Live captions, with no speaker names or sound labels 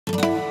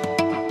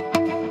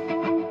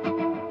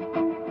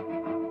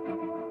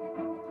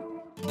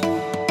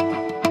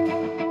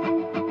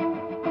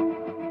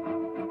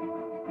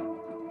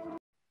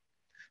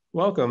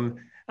Welcome.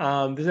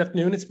 This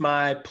afternoon, it's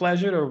my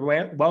pleasure to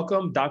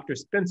welcome Dr.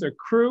 Spencer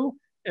Crew,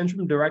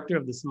 Interim Director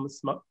of the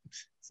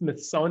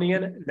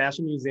Smithsonian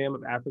National Museum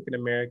of African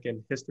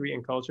American History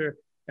and Culture,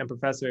 and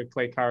Professor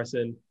Clay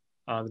Carson,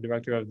 the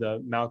Director of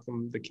the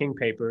Malcolm the King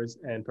Papers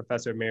and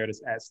Professor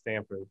Emeritus at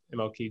Stanford,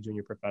 MLK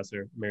Junior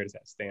Professor Emeritus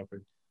at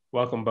Stanford.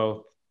 Welcome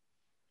both.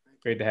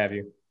 Great to have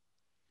you.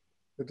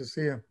 Good to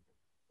see you.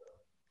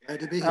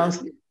 Glad to be here.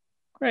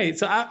 Great.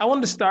 So I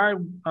wanted to start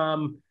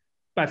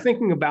by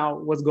thinking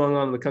about what's going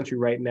on in the country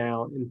right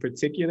now. In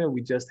particular,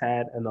 we just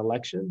had an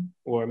election,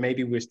 or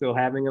maybe we're still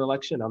having an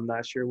election. I'm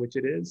not sure which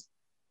it is.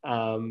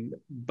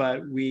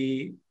 But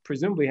we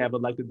presumably have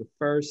elected the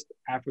first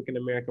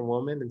African-American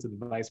woman into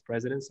the vice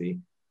presidency,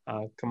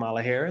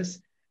 Kamala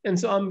Harris. And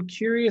so I'm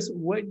curious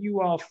what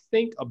you all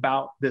think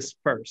about this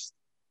first.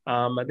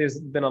 There's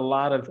been a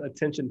lot of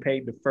attention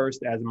paid to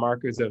first as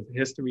markers of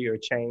history or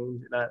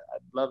change. And I'd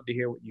love to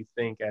hear what you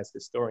think as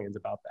historians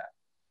about that.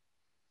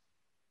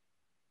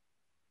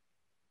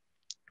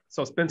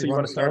 So Spencer, you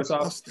want to start us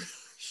off?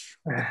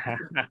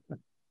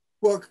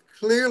 Well,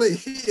 clearly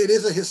it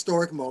is a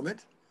historic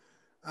moment.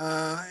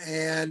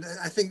 And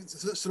I think it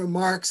sort of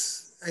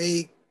marks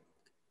a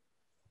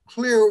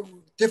clear,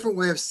 different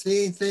way of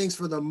seeing things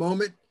for the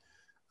moment.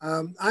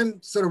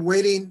 I'm sort of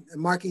waiting and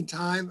marking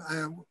time.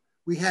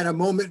 We had a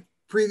moment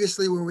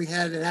previously where we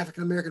had an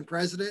African-American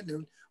president,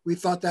 and we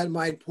thought that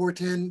might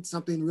portend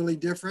something really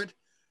different.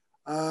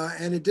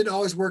 And it didn't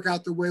always work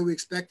out the way we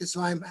expected.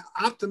 So I'm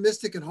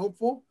optimistic and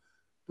hopeful,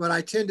 but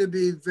I tend to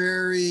be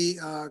very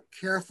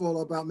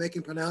careful about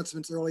making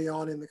pronouncements early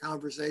on in the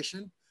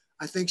conversation.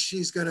 I think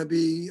she's going to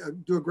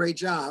do a great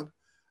job.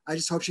 I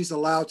just hope she's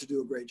allowed to do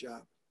a great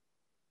job.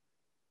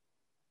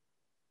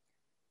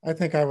 I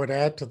think I would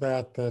add to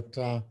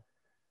that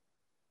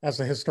as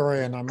a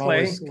historian, I'm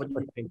always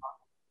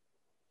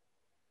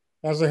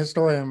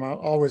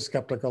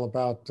skeptical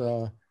about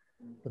the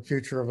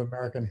future of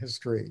American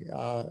history.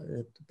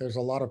 There's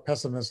a lot of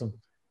pessimism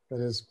that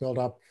is built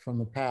up from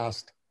the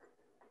past.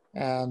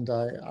 And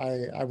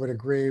I would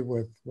agree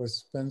with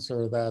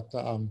Spencer that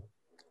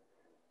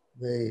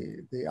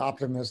the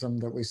optimism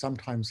that we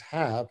sometimes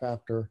have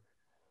after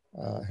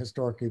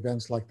historic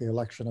events like the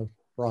election of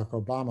Barack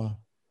Obama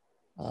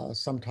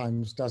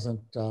sometimes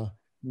doesn't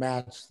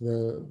match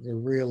the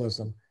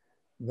realism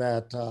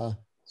that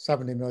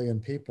 70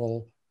 million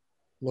people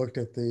looked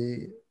at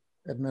the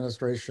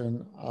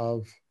administration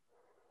of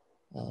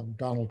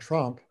Donald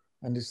Trump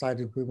and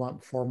decided we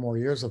want 4 more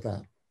years of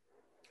that.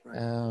 Right.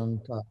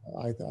 And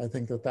I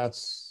think that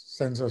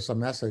sends us a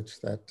message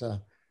that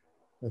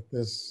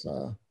this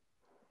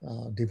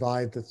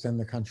divide that's in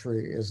the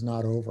country is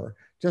not over,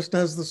 just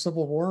as the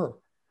Civil War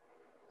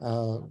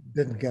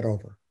didn't get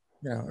over.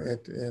 You know,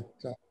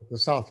 the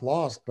South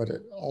lost, but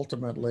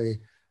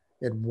ultimately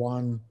it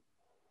won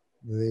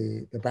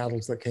the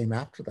battles that came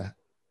after that.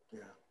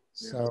 Yeah.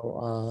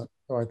 So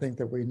I think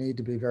that we need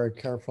to be very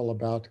careful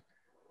about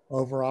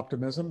over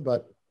optimism,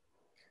 but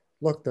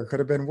look, there could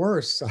have been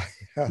worse.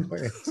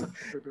 The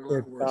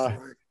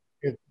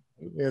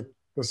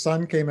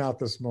sun came out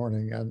this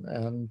morning,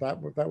 and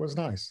that was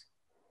nice.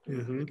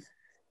 Mm-hmm.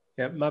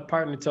 Yeah, my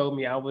partner told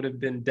me I would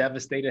have been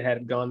devastated had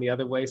it gone the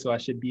other way, so I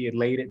should be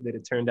elated that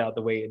it turned out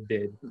the way it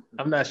did.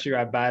 I'm not sure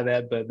I buy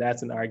that, but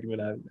that's an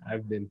argument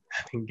I've been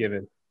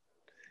given.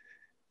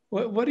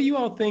 What do you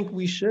all think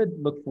we should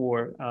look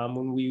for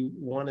when we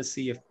want to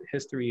see if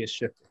history is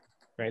shifting,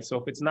 right? So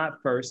if it's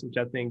not first, which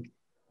I think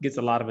gets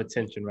a lot of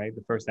attention, right?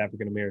 The first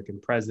African-American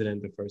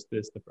president, the first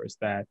this, the first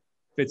that.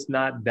 If it's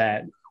not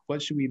that,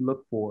 what should we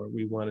look for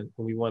when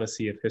we want to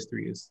see if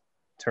history is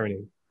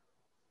turning?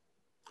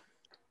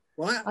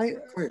 Well, go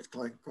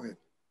ahead.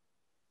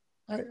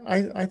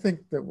 I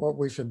think that what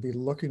we should be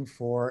looking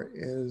for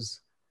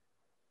is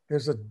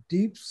there's a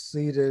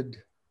deep-seated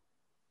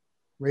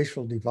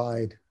racial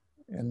divide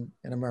in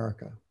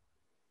America.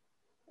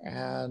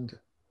 And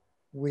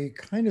we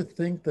kind of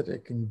think that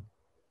it can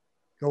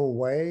go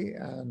away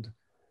and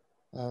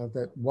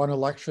that one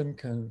election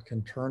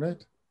can turn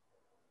it.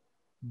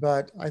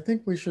 But I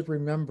think we should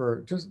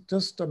remember,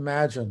 just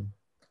imagine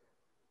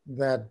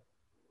that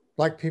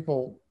Black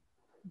people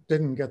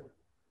didn't get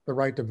the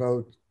right to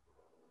vote,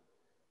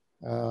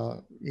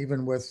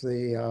 even with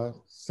the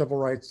Civil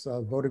Rights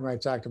Voting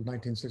Rights Act of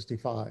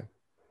 1965,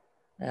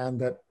 and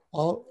that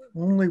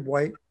only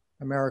white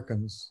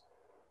Americans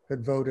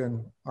could vote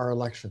in our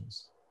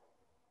elections.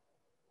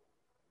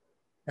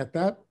 At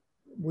that,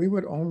 we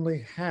would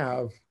only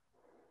have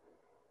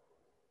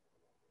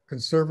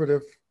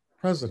conservative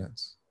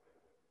presidents.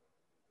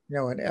 You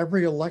know, in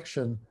every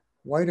election,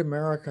 white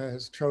America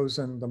has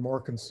chosen the more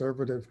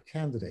conservative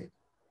candidate.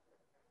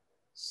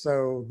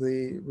 So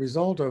the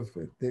result of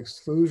the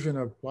exclusion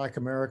of Black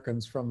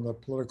Americans from the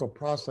political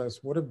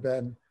process would have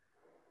been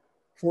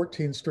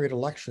 14 straight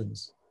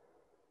elections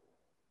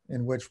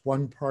in which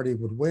one party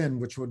would win,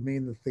 which would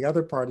mean that the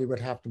other party would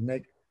have to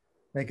make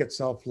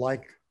itself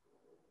like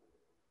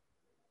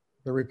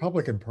the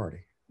Republican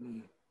Party.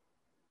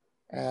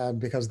 And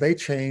because they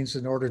changed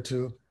in order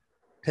to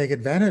take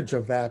advantage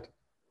of that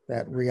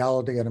that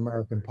reality in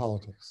American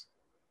politics.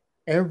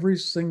 Every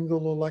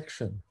single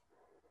election,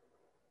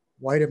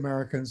 white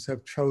Americans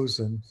have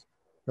chosen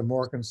the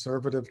more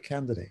conservative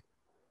candidate.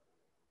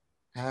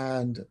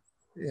 And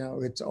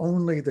it's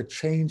only the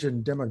change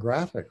in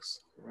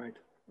demographics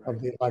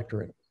of the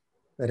electorate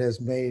that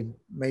has made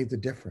the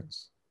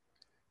difference.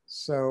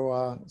 So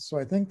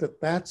I think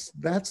that's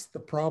the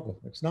problem.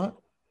 It's not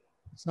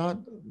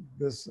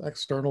this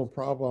external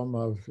problem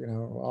of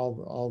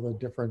all the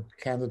different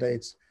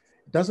candidates.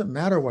 It doesn't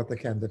matter what the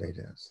candidate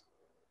is.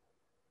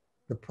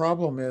 The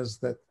problem is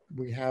that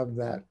we have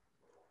that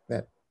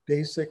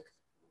basic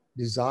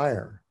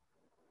desire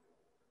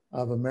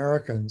of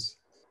Americans,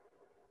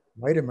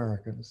 white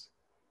Americans,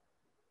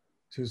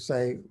 to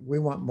say we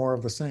want more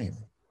of the same.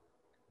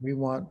 We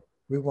want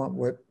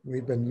what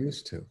we've been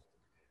used to.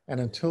 And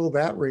until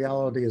that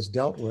reality is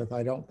dealt with,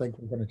 I don't think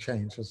we're going to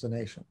change as a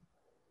nation.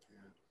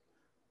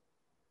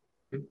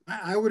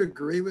 I would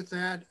agree with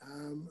that.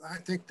 I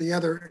think the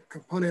other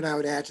component I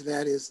would add to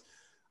that is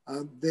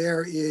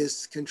there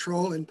is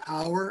control and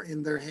power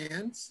in their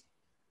hands.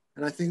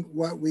 And I think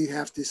what we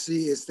have to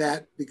see is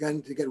that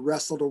begun to get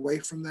wrestled away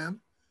from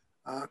them.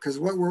 Because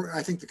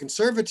I think the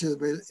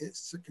conservatism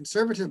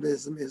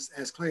is,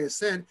 as Clay has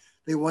said,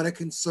 they want to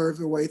conserve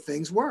the way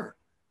things were,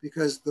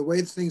 because the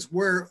way things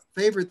were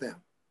favored them.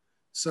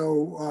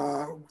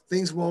 So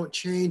things won't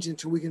change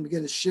until we can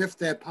begin to shift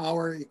that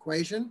power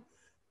equation.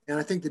 And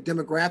I think the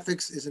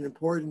demographics is an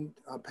important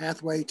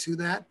pathway to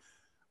that.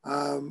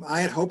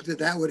 I had hoped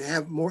that would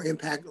have more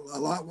impact a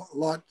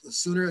lot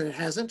sooner, and it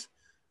hasn't.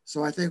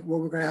 So I think what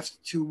we're going to have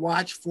to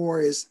watch for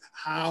is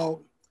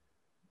how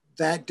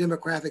that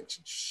demographic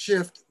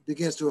shift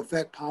begins to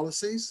affect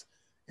policies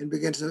and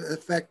begins to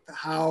affect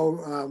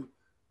how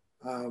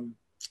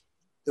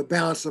the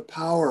balance of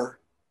power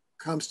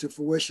comes to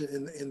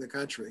fruition in the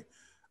country.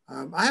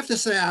 I have to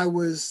say I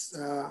was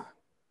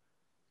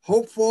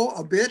hopeful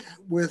a bit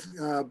with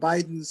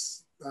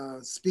Biden's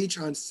speech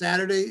on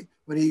Saturday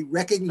when he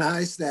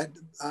recognized that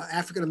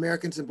African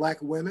Americans and Black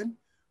women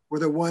were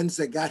the ones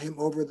that got him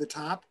over the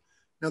top.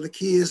 Now the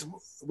key is,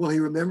 will he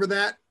remember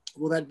that?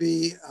 Will that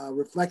be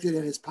reflected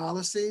in his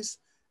policies?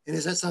 And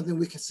is that something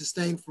we can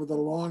sustain for the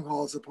long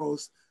haul as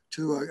opposed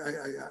to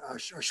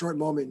a short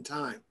moment in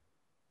time?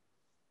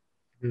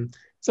 Mm-hmm.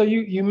 So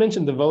you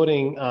mentioned the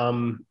voting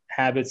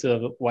habits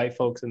of white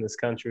folks in this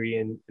country,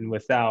 and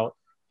without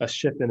a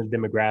shift in the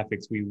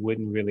demographics, we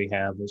wouldn't really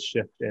have a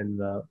shift in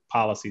the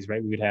policies,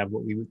 right? We would have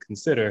what we would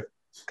consider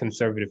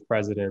conservative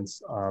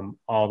presidents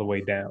all the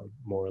way down,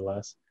 more or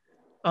less.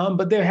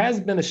 But there has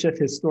been a shift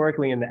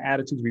historically in the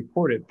attitudes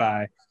reported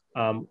by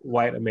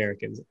white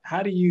Americans.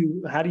 How do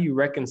you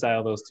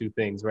reconcile those two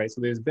things, right? So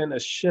there's been a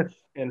shift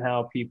in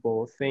how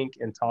people think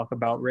and talk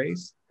about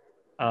race,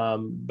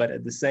 but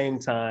at the same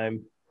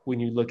time, when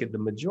you look at the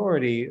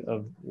majority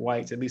of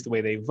whites, at least the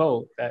way they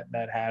vote,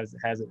 that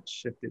hasn't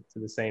shifted to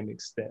the same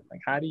extent.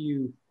 Like, how do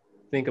you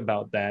think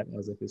about that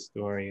as a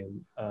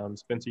historian?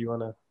 Spencer, you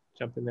want to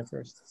jump in there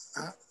first?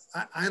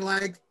 I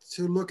like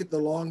to look at the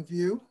long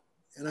view.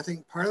 And I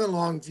think part of the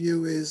long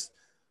view is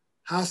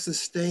how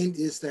sustained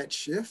is that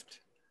shift?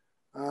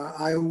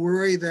 I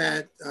worry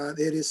that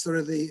it is sort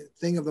of the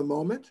thing of the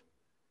moment.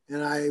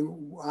 And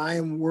I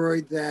am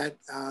worried that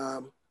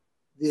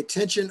the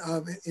attention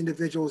of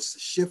individuals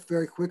shift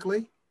very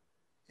quickly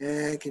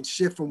and can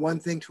shift from one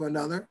thing to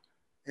another.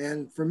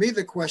 And for me,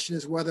 the question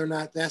is whether or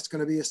not that's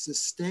going to be a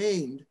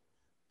sustained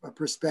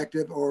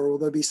perspective, or will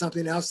there be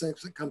something else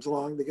that comes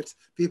along that gets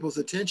people's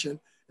attention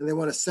and they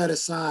want to set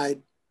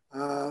aside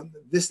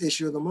this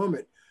issue of the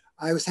moment.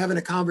 I was having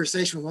a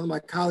conversation with one of my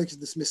colleagues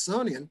at the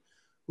Smithsonian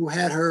who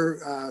had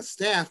her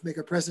staff make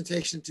a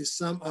presentation to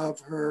some of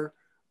her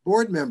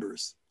board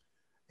members.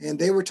 And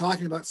they were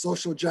talking about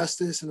social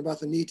justice and about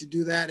the need to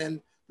do that. And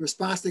the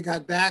response they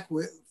got back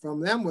from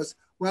them was,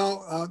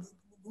 well,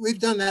 we've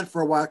done that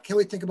for a while. Can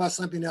we think about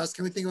something else?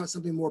 Can we think about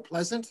something more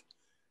pleasant?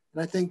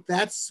 And I think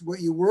that's what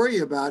you worry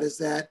about, is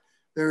that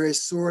there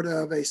is sort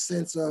of a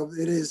sense of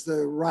it is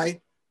the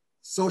right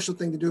social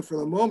thing to do for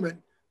the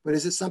moment, but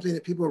is it something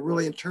that people have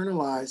really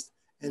internalized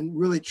and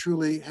really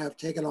truly have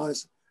taken on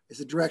as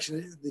a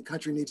direction the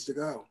country needs to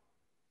go?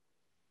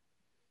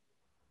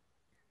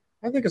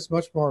 I think it's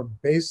much more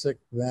basic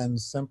than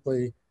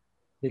simply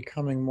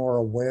becoming more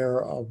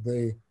aware of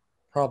the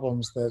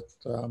problems that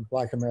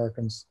Black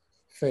Americans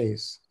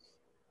face.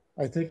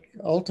 I think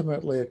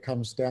ultimately it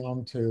comes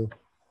down to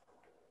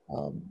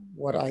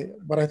what I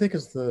think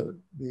is the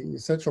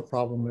essential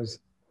problem is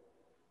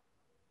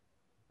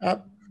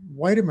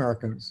white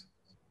Americans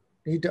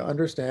need to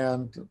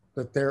understand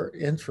that their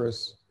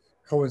interests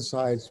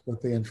coincides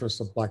with the interests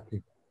of Black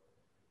people.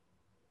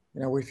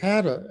 We've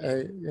had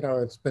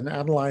it's been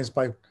analyzed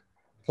by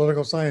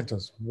political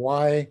scientists.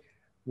 Why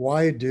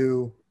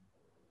do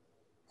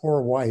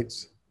poor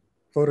whites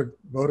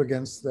vote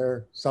against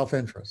their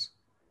self-interest?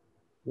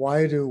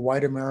 Why do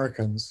white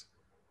Americans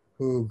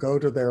who go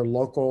to their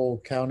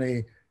local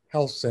county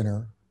health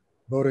center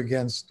vote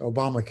against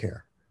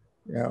Obamacare?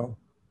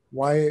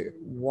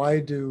 Why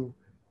do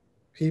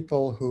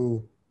people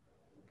who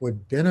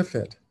would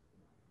benefit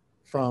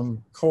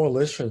from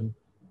coalition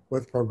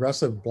with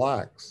progressive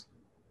blacks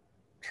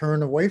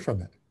turn away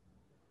from it.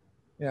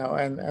 You know,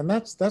 and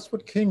that's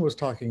what King was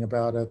talking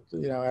about at,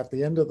 you know, at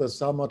the end of the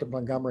Selma to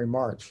Montgomery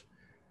March.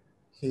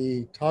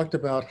 He talked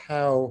about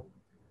how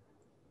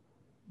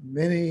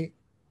many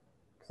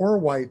poor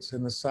whites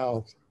in the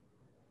South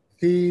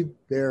feed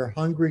their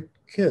hungry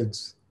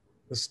kids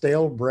the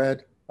stale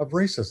bread of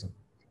racism.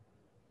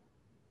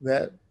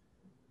 That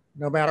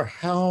no matter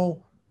how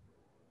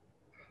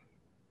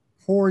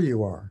poor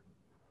you are,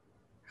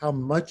 how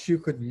much you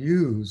could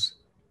use,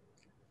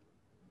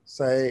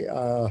 say,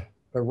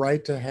 the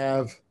right to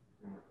have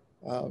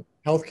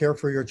health care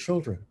for your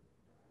children,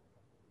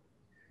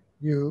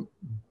 you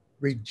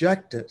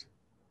reject it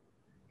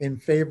in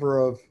favor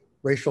of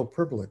racial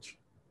privilege.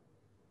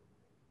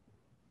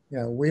 You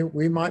know,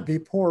 we might be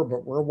poor,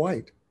 but we're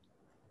white.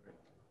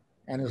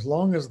 And as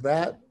long as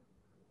that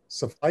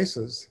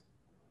suffices,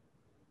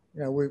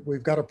 you know,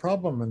 we've got a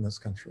problem in this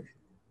country.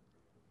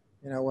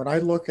 You know, when I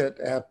look at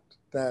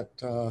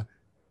that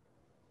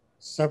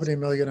 70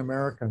 million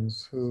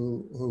Americans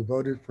who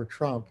voted for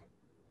Trump,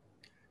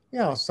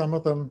 yeah, some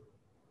of them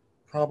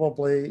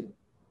probably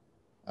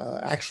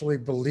actually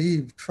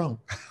believe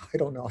Trump. I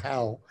don't know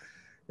how.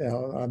 You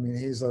know, I mean,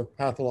 he's a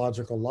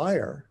pathological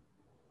liar.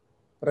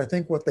 But I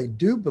think what they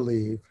do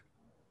believe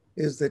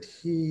is that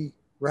he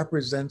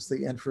represents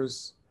the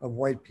interests of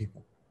white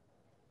people.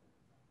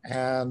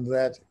 And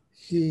that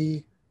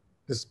he,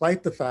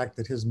 despite the fact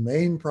that his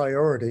main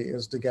priority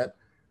is to get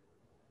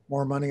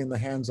more money in the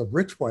hands of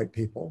rich white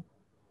people,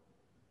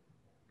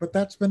 but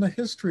that's been a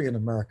history in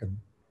American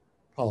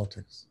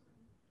politics.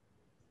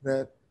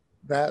 That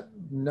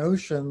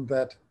notion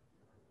that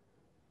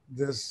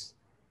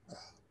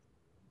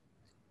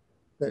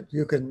that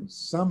you can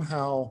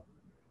somehow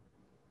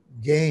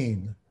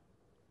gain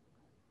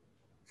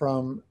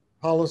from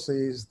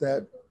policies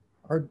that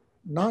are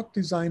not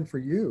designed for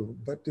you,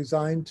 but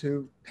designed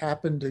to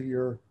tap into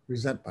your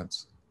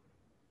resentments.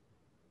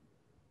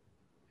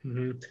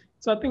 Mm-hmm.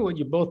 So I think what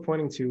you're both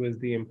pointing to is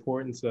the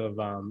importance of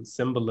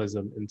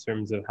symbolism in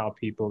terms of how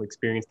people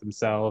experience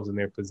themselves and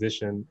their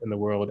position in the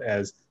world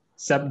as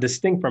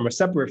distinct from or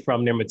separate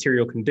from their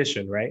material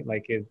condition, right?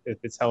 Like if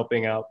it's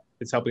helping out,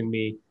 it's helping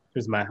me in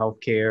terms of my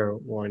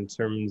healthcare or in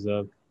terms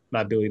of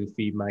my ability to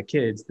feed my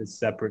kids, that's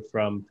separate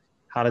from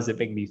how does it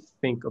make me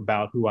think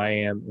about who I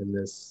am in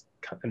this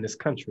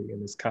country, in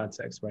this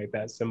context, right?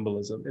 That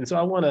symbolism. And so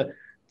I want to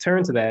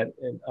turn to that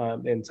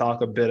and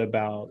talk a bit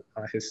about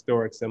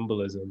historic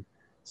symbolism.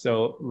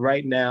 So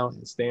right now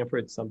at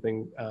Stanford,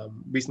 something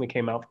recently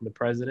came out from the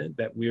president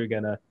that we are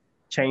going to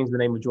change the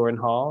name of Jordan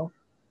Hall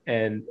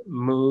and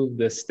move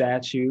the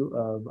statue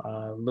of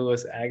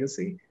Louis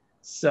Agassiz.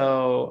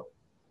 So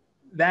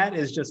that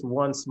is just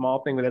one small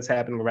thing that's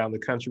happening around the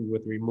country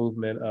with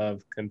removement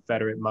of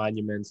Confederate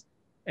monuments.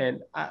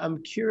 And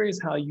I'm curious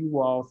how you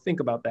all think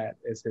about that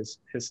as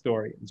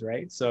historians,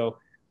 right? So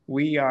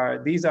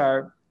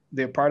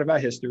they're part of our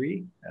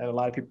history, and a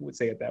lot of people would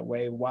say it that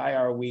way. Why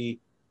are we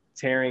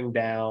tearing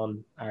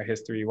down our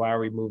history? Why are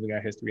we moving our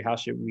history? How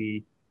should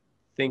we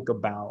think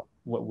about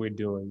what we're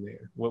doing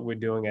there, what we're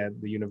doing at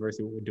the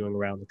university, what we're doing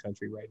around the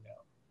country right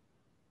now?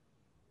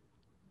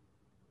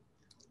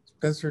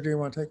 Spencer, do you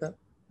want to take that?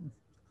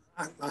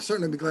 I'll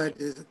certainly be glad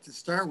to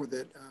start with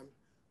it.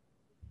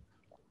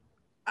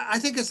 I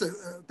think it's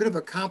a bit of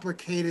a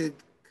complicated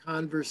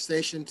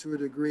conversation to a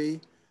degree.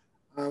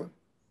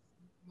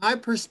 My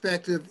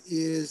perspective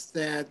is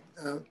that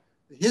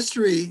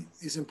history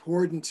is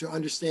important to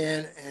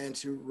understand and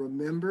to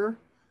remember.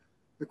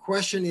 The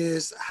question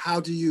is, how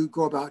do you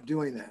go about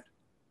doing that?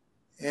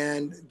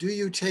 And do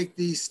you take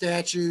these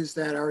statues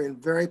that are in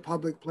very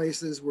public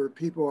places where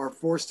people are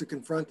forced to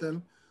confront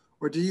them,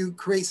 or do you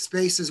create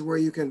spaces where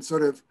you can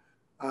sort of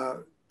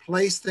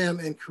place them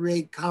and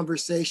create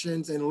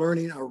conversations and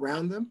learning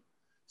around them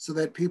so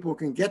that people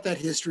can get that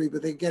history,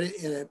 but they get it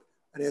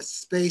in a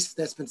space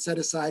that's been set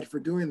aside for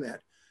doing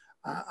that?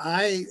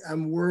 I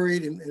am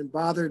worried and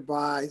bothered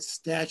by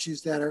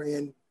statues that are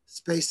in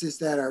spaces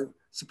that are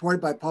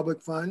supported by public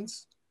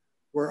funds,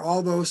 where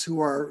all those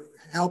who are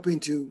helping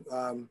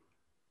to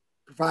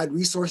provide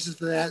resources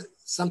for that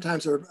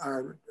sometimes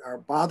are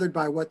bothered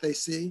by what they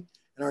see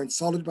and are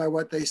insulted by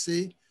what they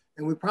see.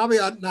 And we probably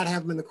ought not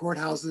have them in the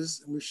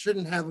courthouses, and we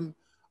shouldn't have them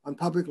on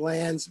public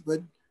lands, but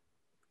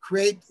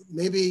create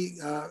maybe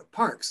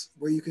parks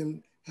where you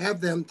can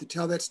have them to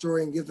tell that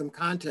story and give them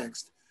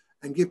context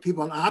and give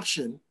people an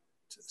option.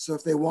 So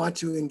if they want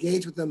to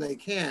engage with them, they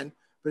can,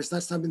 but it's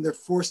not something they're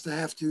forced to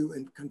have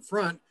to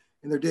confront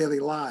in their daily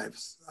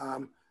lives.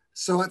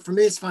 So for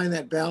me, it's finding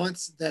that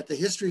balance, that the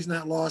history is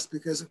not lost,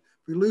 because if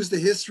we lose the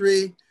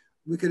history,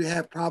 we could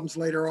have problems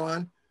later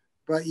on,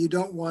 but you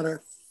don't want to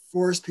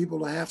force people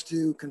to have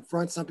to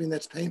confront something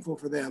that's painful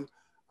for them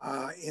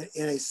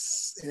in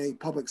a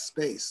public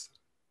space.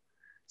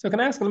 So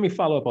can I ask, let me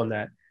follow up on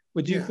that.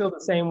 Would you feel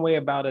the same way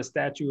about a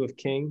statue of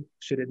King?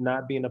 Should it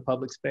not be in a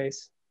public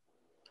space?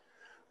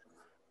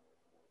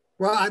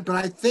 Well, but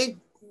I think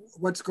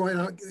what's going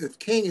on with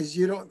King is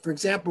you don't, for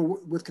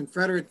example, with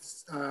Confederate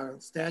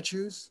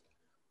statues,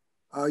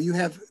 You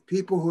have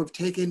people who have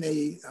taken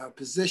a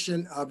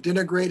position of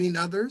denigrating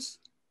others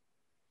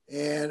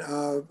and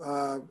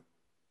of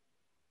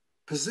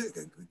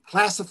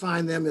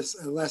classifying them as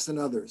less than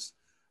others.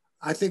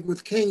 I think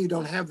with King, you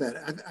don't have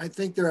that. I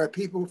think there are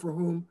people for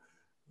whom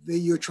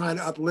you're trying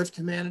to uplift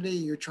humanity,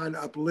 you're trying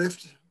to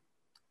uplift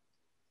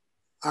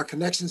our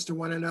connections to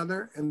one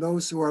another, and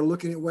those who are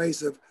looking at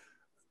ways of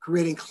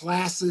creating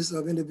classes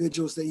of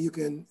individuals that you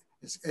can,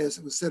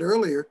 as was said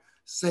earlier,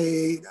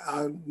 say,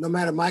 no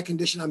matter my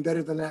condition, I'm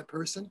better than that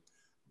person.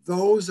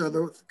 Those are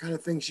the kind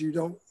of things you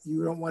don't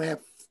want to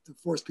have to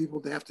force people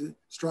to have to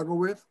struggle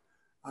with.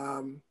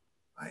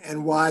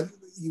 And why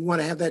you want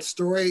to have that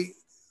story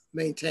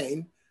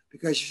maintained,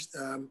 because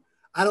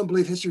I don't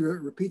believe history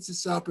repeats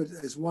itself, but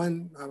as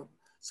one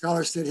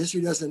scholar said,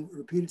 history doesn't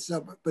repeat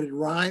itself, but it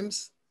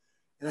rhymes.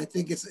 And I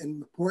think it's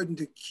important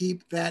to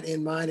keep that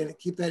in mind and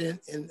keep that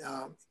in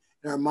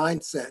our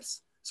mindsets,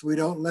 so we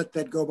don't let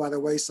that go by the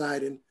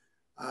wayside and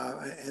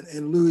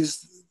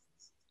lose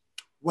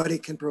what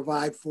it can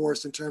provide for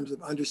us in terms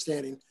of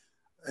understanding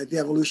the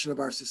evolution of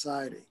our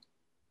society.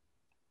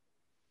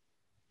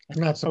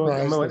 I'm not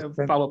surprised. I'm going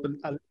to follow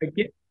up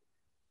again.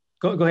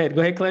 Go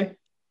ahead, Clay.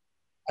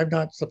 I'm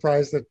not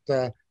surprised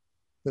that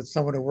that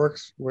someone who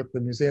works with the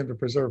Museum to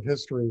Preserve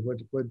History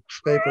would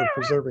favor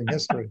preserving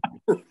history.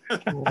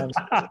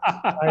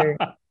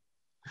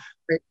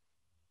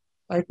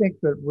 I think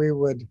that we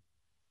would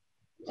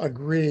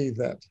agree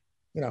that,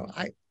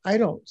 I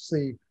don't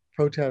see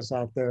protests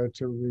out there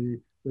to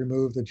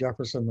remove the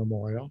Jefferson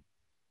Memorial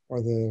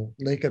or the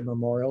Lincoln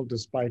Memorial,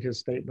 despite his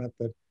statement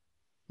that,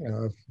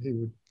 if he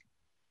would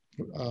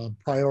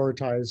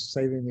prioritize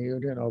saving the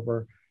Union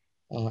over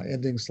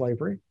ending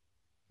slavery.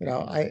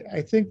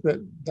 I think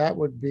that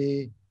would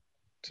be,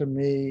 to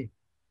me,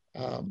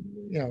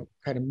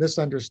 kind of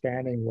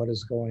misunderstanding what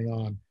is going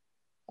on.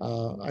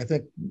 I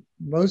think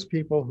most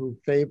people who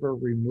favor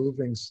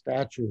removing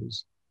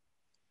statues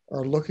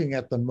are looking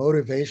at the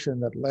motivation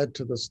that led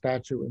to the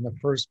statue in the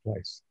first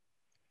place.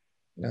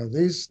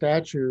 These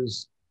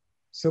statues,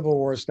 Civil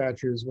War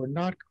statues, were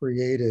not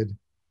created,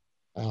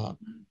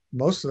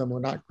 most of them were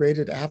not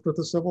created after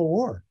the Civil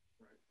War.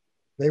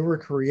 They were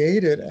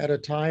created at a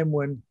time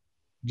when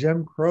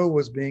Jim Crow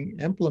was being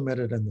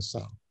implemented in the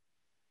South.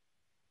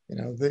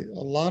 A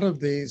lot of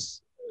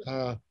these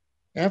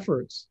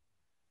efforts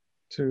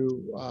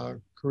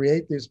to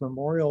create these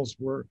memorials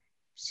were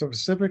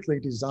specifically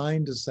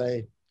designed to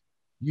say,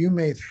 you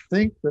may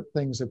think that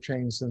things have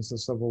changed since the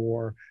Civil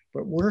War,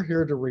 but we're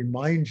here to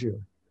remind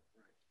you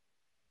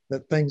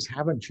that things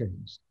haven't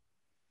changed.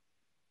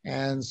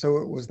 And so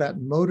it was that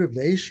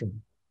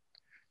motivation.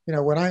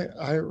 When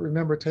I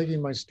remember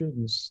taking my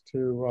students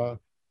to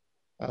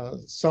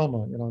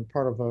Selma, I'm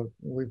part of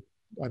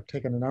I've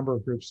taken a number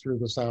of groups through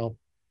the South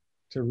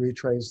to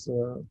retrace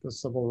the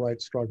civil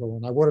rights struggle.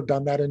 And I would have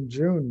done that in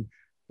June,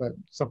 but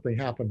something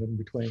happened in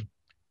between.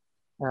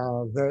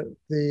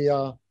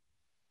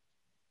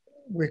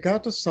 We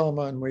got to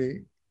Selma and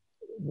we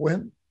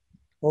went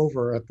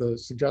over at the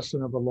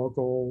suggestion of a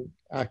local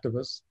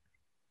activist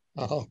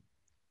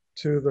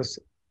to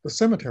the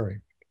cemetery.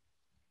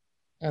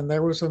 And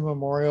there was a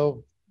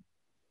memorial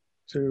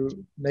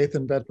to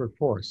Nathan Bedford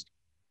Forrest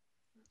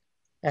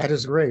at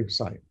his grave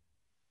site.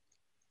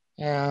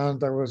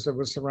 And it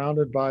was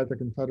surrounded by the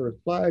Confederate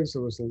flags.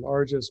 It was the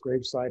largest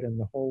gravesite in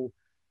the whole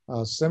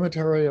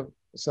cemetery of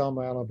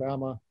Selma,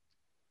 Alabama.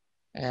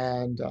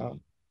 And,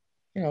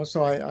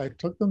 so I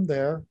took them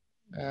there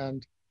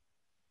and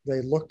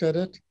they looked at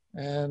it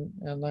and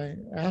I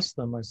asked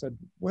them, I said,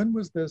 when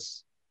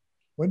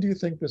do you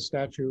think this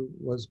statue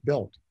was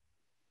built?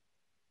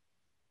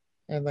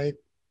 And they,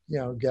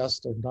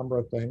 guessed a number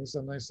of things.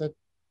 And I said,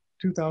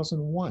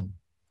 2001.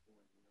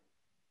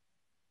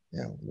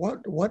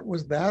 What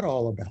was that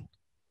all about?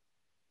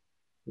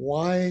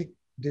 Why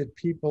did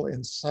people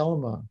in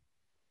Selma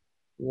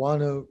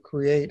want to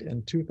create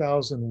in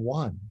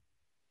 2001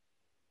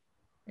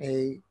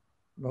 a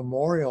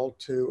memorial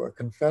to a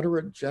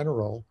Confederate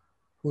general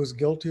who was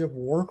guilty of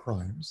war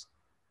crimes,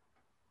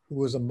 who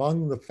was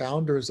among the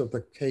founders of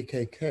the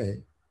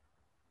KKK?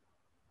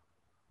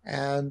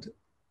 And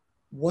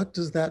what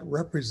does that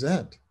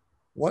represent?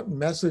 What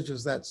message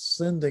is that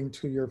sending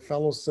to your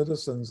fellow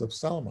citizens of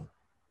Selma?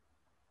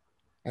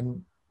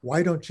 And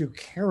why don't you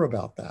care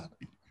about that?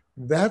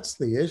 That's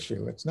the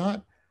issue. It's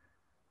not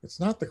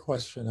the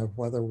question of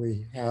whether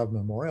we have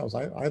memorials.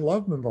 I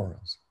love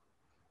memorials.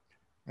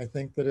 I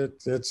think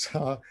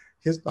that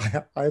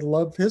I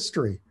love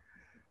history.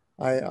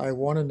 I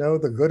want to know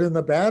the good and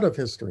the bad of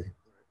history.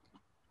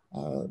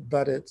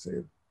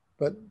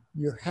 But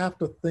you have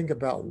to think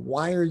about,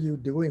 why are you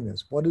doing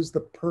this? What is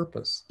the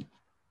purpose?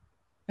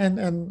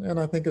 And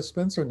I think, as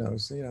Spencer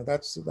knows,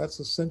 that's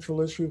a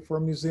central issue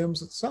for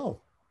museums itself.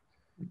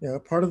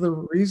 Part of the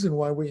reason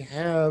why we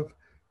have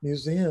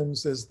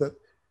museums is that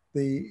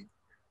the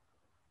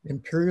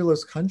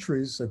imperialist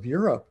countries of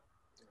Europe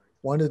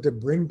wanted to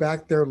bring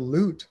back their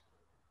loot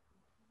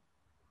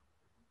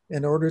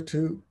in order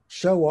to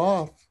show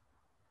off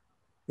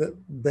that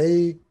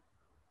they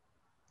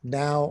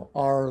now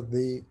are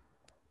the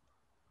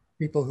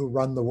people who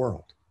run the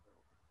world.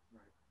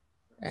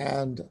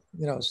 And,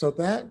 so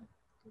that,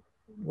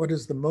 what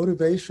is the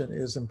motivation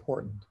is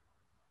important.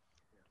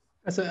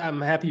 I'm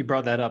happy you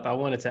brought that up. I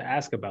wanted to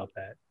ask about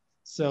that.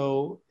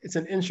 So it's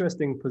an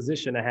interesting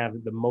position to have.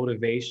 The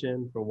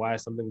motivation for why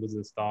something was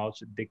installed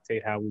should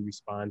dictate how we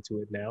respond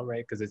to it now,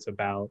 right? Because it's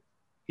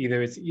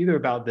either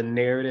about the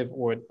narrative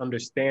or an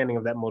understanding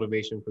of that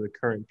motivation for the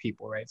current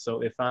people, right?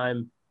 So if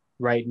I'm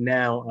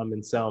I'm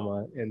in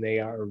Selma and they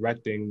are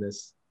erecting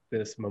this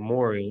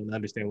memorial and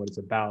understand what it's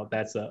about,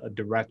 that's a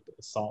direct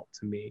assault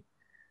to me.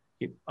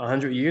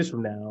 100 years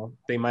from now,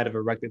 they might have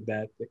erected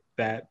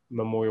that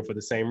memorial for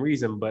the same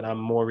reason, but I'm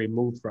more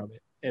removed from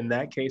it. In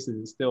that case, does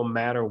it still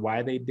matter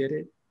why they did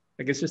it?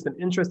 Like, it's just an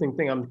interesting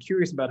thing. I'm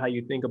curious about how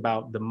you think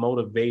about the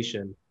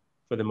motivation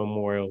for the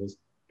memorials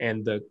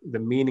and the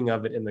meaning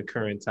of it in the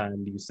current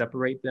time. Do you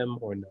separate them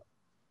or no?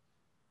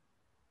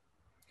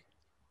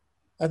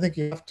 I think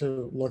you have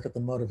to look at the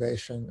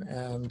motivation,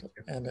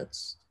 and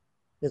it's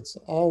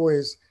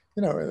always,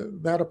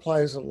 that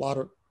applies to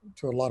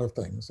a lot of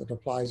things. It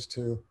applies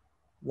to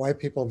why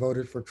people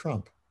voted for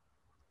Trump.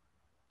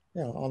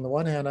 On the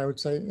one hand, I would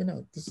say,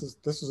 this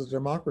is a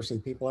democracy.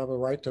 People have a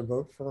right to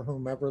vote for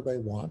whomever they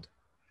want.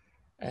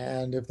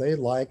 And if they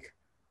like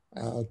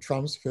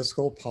Trump's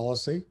fiscal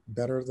policy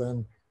better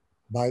than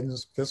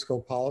Biden's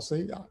fiscal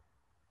policy,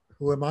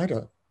 who am I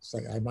to say?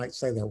 I might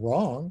say they're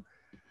wrong,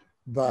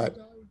 but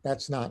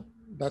that's not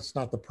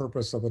the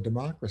purpose of a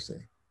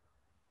democracy.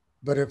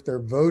 But if they're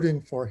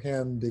voting for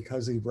him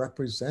because he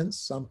represents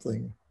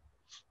something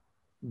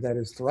that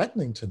is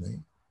threatening to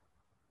me,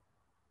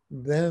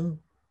 then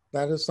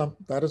that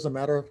is a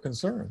matter of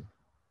concern.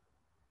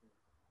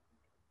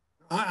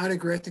 I'd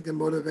agree. I think the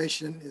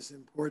motivation is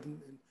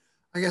important. And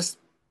I guess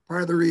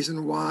part of the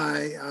reason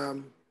why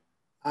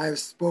I've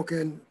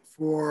spoken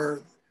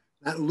for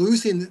not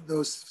losing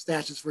those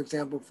statutes, for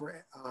example,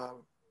 for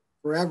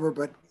forever,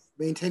 but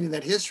maintaining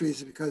that history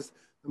is because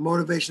the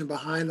motivation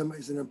behind them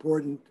is an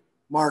important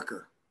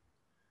marker.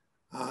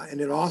 And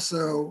it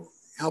also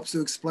helps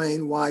to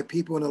explain why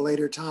people in a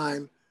later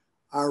time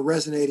are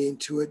resonating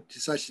to it to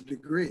such a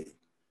degree,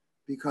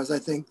 because I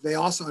think they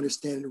also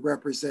understand it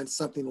represents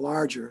something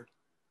larger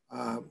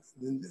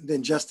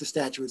than just the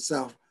statue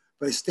itself,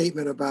 but a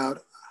statement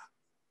about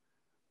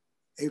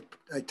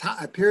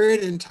a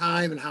period in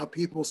time and how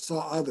people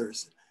saw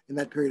others in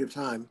that period of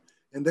time.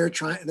 And they're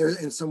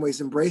in some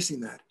ways embracing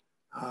that.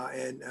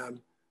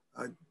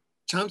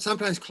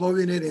 Sometimes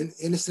clothing it in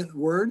innocent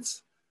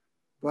words,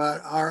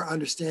 but our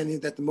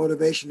understanding that the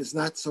motivation is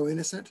not so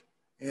innocent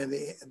and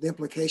the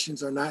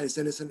implications are not as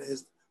innocent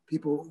as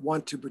people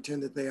want to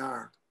pretend that they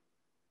are.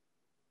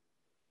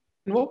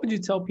 And what would you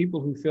tell people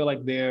who feel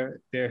like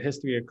their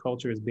history or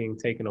culture is being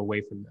taken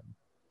away from them?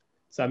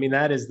 So, I mean,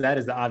 that is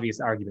the obvious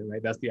argument,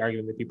 right? That's the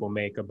argument that people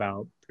make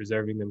about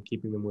preserving them,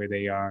 keeping them where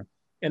they are.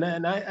 And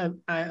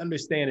I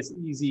understand it's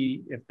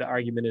easy if the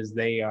argument is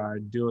they are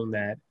doing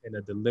that in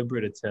a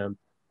deliberate attempt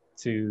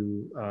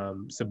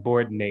to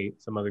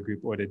subordinate some other group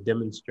or to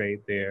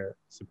demonstrate their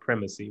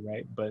supremacy,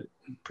 right? But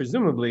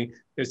presumably,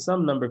 there's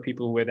some number of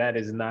people where that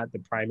is not the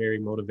primary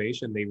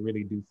motivation. They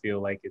really do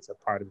feel like it's a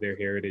part of their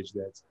heritage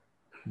that's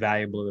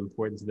valuable and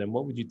important to them.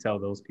 What would you tell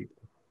those people?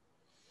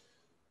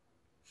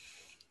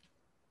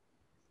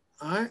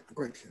 Go ahead,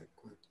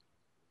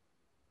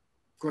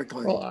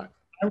 Clay. Well,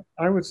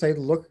 I would say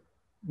look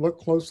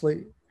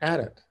closely at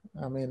it.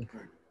 I mean,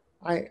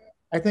 I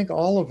think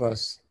all of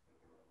us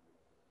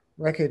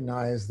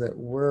recognize that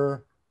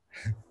we're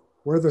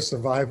the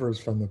survivors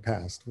from the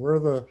past. We're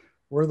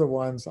the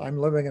ones. I'm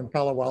living in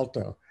Palo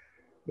Alto.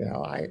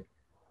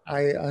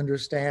 I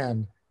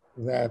understand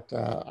that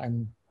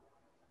I'm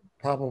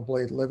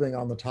probably living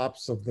on the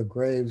tops of the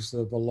graves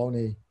of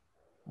Ohlone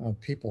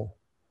people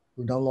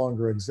who no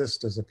longer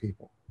exist as a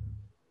people.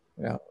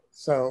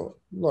 So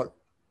look,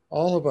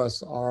 all of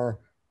us are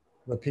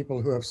the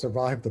people who have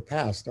survived the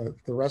past.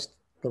 The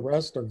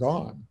rest are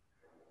gone,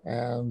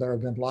 and there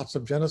have been lots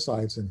of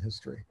genocides in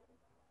history.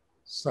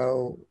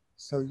 So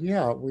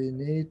yeah, we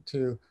need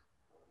to.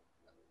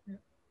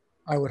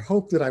 I would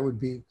hope that I would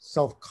be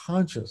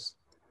self-conscious,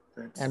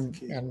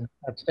 and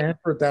at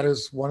Stanford, that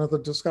is one of the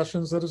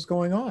discussions that is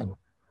going on,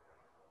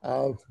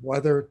 of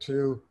whether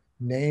to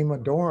name a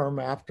dorm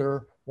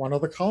after one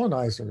of the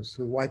colonizers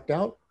who wiped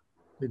out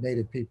the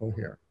native people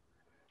here.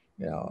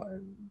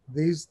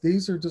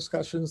 These are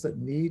discussions that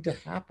need to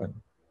happen.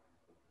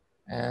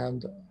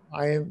 And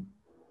I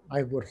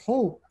would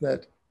hope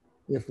that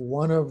if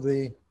one of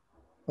the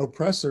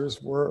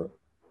oppressors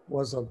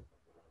was a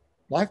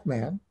Black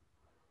man,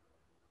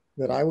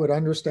 that I would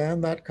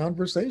understand that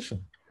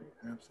conversation.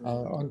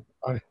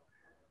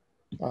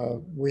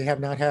 We have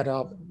not had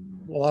a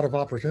lot of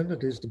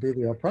opportunities to be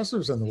the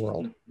oppressors in the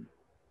world.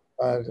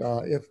 But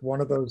if one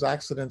of those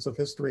accidents of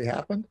history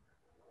happened,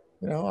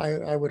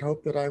 I would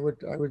hope that I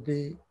would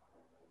be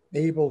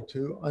able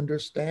to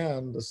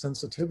understand the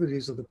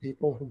sensitivities of the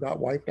people who got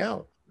wiped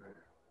out.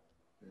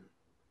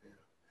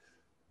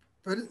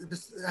 But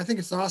I think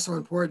it's also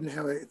important to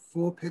have a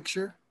full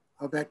picture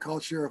of that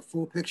culture, a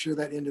full picture of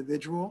that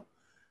individual.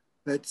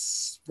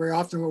 That's very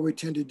often what we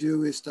tend to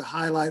do is to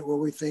highlight what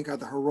we think are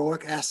the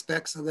heroic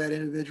aspects of that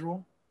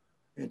individual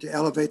and to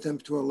elevate them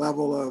to a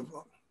level of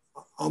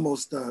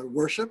almost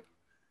worship.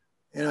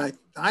 And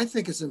I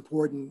think it's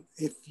important,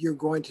 if you're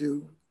going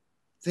to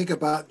think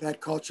about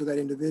that culture, that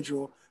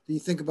individual, that you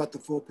think about the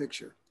full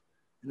picture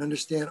and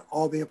understand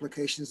all the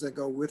implications that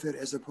go with it,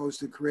 as opposed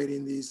to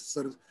creating these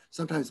sort of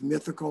sometimes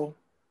mythical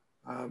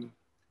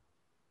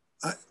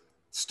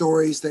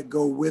stories that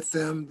go with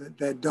them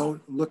that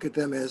don't look at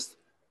them as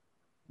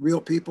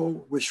real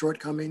people with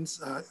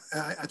shortcomings.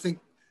 I think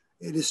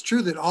it is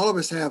true that all of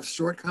us have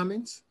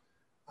shortcomings,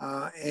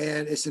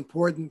 and it's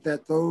important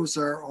that those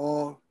are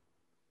all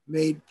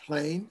made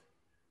plain,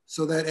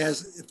 so that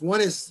if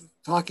one is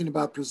talking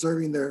about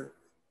preserving their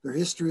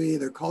history,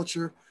 their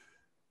culture,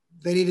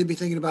 they need to be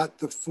thinking about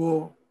the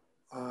full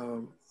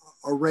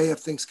array of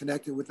things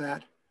connected with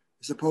that,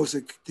 as opposed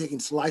to taking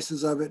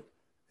slices of it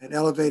and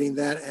elevating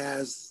that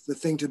as the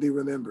thing to be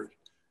remembered.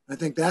 I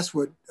think that's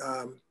what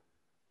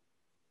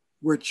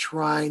we're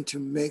trying to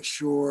make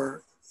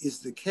sure is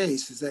the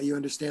case, is that you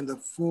understand the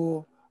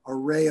full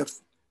array of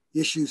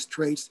issues,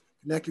 traits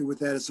connected with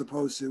that, as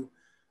opposed to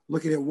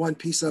looking at one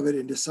piece of it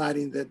and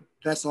deciding that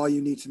that's all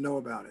you need to know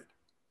about it.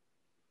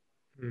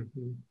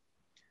 Mm-hmm.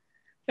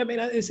 I mean,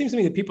 it seems to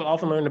me that people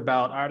often learn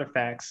about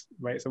artifacts,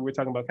 right? So we're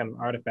talking about kind of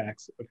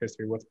artifacts of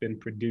history, what's been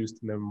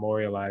produced and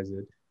memorialize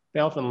it. They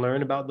often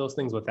learn about those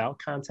things without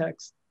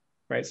context,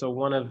 right? So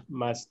one of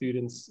my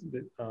students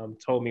that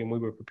told me when we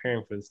were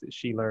preparing for this, that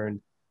she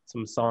learned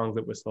some songs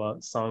that were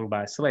sung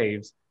by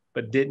slaves,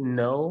 but didn't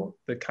know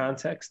the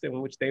context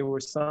in which they were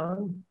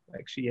sung.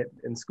 Like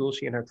in school,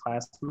 she and her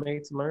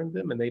classmates learned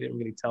them, and they didn't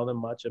really tell them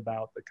much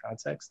about the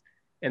context.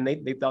 And they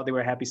thought they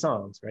were happy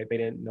songs, right? They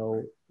didn't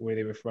know where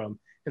they were from.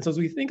 And so as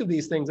we think of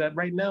these things, that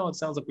right now it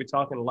sounds like we're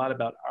talking a lot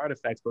about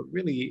artifacts, but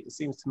really it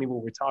seems to me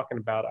what we're talking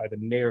about are the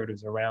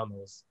narratives around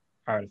those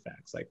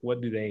artifacts. Like,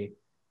 what do they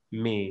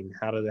mean?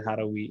 How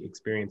do we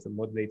experience them?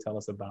 What do they tell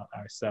us about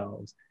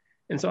ourselves?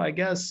 And so I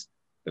guess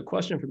the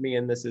question for me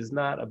in this is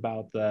not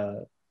about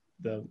the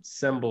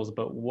symbols,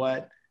 but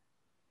what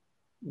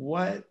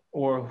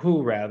or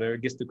who rather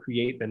gets to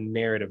create the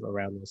narrative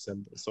around those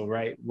symbols. So,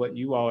 right, what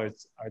you all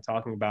are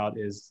talking about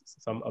is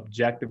some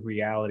objective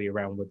reality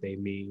around what they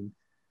mean.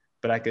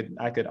 But I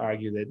could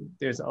argue that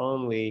there's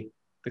only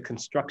the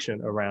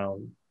construction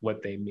around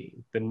what they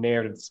mean, the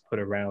narratives put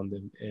around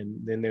them. And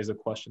then there's a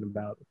question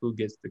about who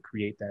gets to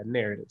create that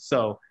narrative.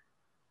 So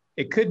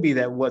it could be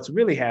that what's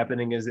really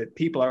happening is that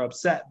people are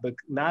upset, but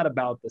not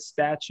about the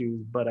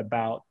statues, but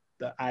about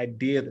the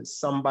idea that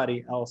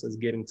somebody else is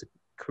getting to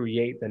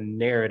create the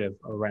narrative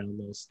around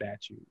those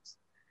statues.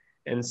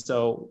 And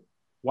so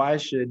who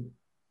should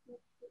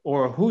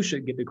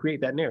get to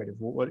create that narrative?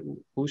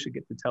 Who should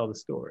get to tell the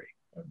story,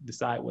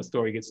 decide what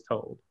story gets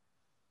told?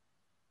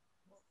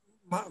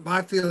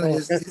 My feeling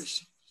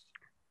is,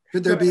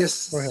 should there be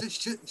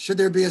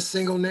a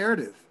single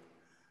narrative?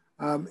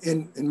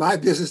 In my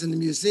business in the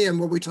museum,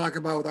 what we talk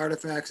about with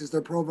artifacts is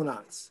their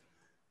provenance.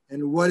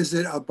 And what is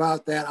it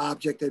about that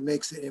object that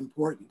makes it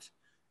important?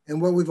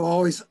 And what we've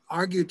always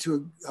argued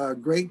to a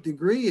great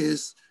degree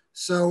is,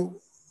 so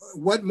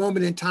what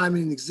moment in time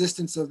in the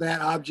existence of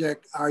that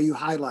object are you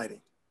highlighting?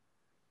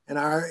 And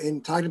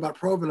in talking about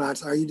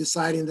provenance, are you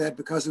deciding that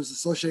because it was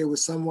associated with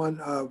someone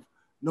of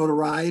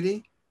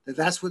notoriety,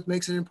 that's what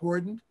makes it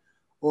important?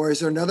 Or is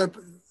there another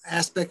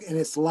aspect in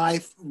its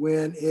life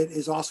when it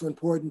is also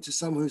important to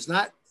someone who's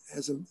not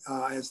as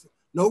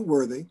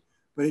noteworthy,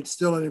 but it's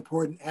still an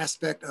important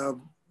aspect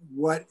of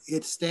what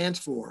it stands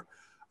for?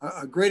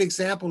 A great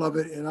example of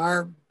it in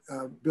our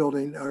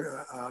building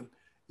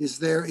is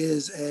there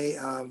is a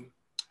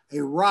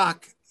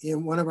rock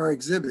in one of our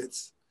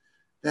exhibits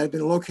that had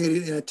been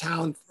located in a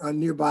town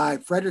nearby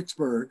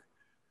Fredericksburg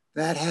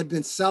that had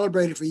been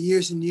celebrated for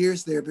years and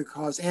years there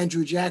because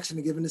Andrew Jackson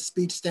had given a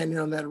speech standing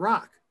on that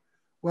rock.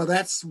 Well,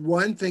 that's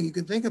one thing you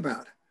can think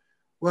about.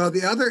 Well,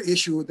 the other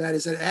issue with that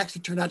is that it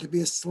actually turned out to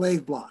be a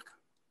slave block,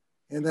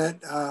 and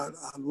that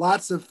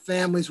lots of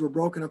families were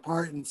broken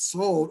apart and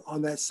sold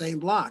on that same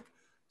block.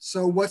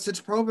 So what's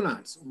its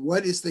provenance?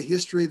 What is the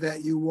history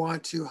that you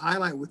want to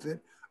highlight with it?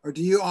 Or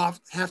do you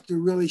have to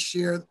really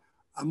share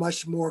a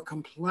much more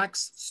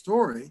complex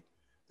story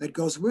that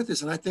goes with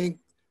this? And I think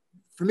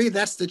for me,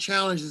 that's the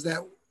challenge, is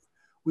that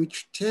we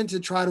tend to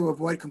try to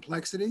avoid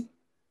complexity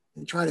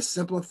and try to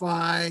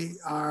simplify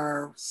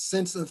our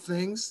sense of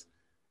things.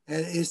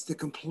 And it's the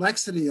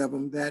complexity of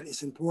them that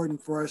is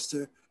important for us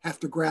to have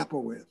to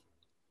grapple with.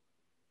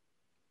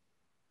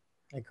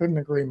 I couldn't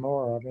agree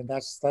more. I mean,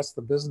 that's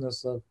the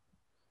business of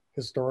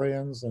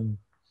historians and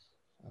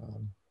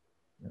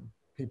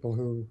people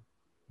who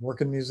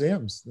work in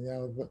museums,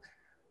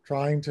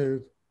 trying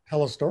to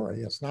tell a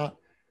story. It's not,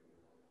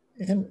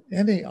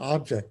 any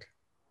object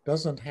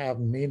doesn't have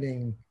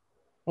meaning.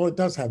 Well, it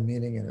does have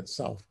meaning in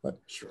itself, but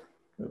sure,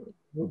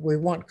 we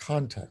want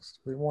context.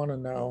 We want to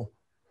know,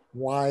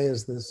 why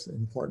is this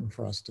important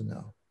for us to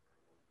know?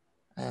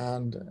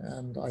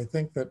 And I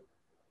think that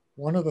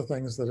one of the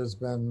things that has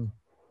been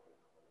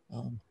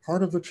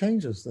part of the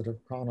changes that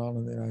have gone on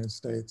in the United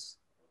States.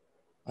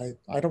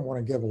 I don't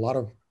want to give a lot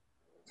of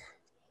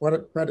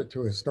credit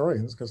to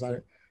historians because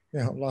we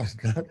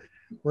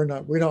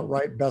don't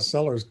write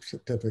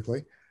bestsellers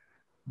typically,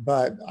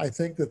 but I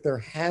think that there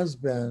has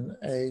been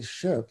a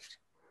shift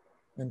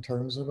in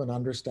terms of an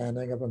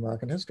understanding of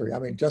American history. I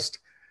mean, just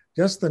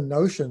the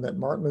notion that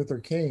Martin Luther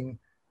King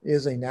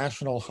is a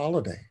national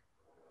holiday,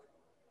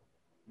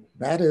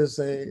 that is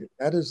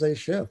a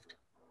shift,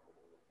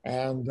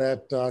 and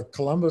that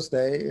Columbus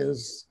Day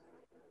is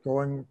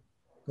going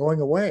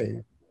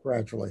away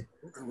gradually.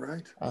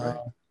 Right.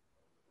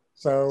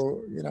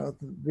 So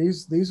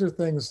these are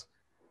things.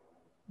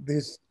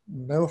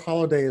 No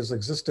holiday has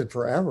existed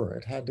forever.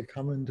 It had to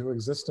come into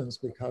existence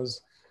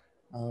because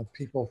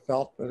people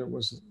felt that it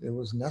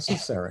was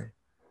necessary.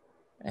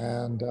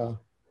 And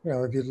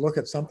if you look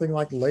at something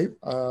like May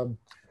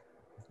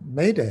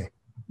Day,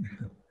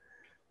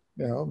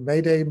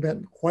 May Day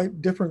meant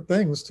quite different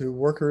things to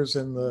workers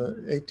in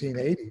the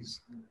 1880s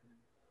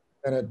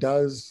than it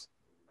does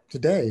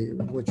today,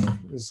 which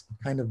is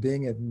kind of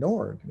being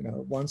ignored.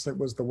 Once it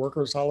was the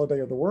workers' holiday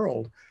of the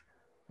world,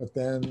 but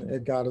then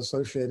it got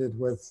associated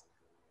with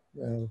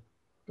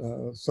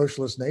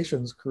socialist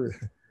nations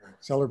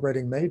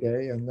celebrating May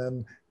Day, and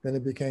then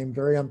it became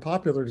very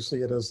unpopular to see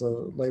it as a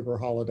labor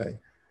holiday.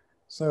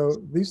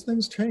 So these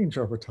things change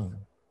over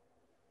time,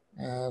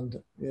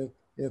 and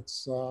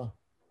it's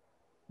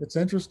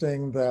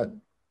interesting that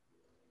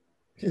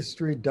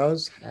history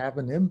does have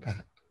an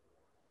impact.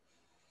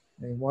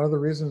 I mean, one of the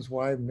reasons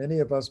why many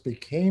of us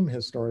became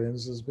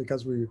historians is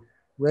because we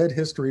read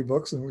history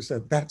books and we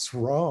said, that's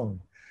wrong.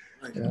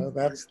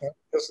 That's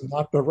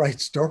not the right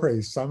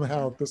story.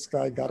 Somehow this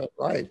guy got it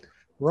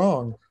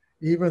wrong.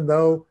 Even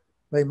though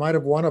they might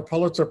have won a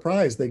Pulitzer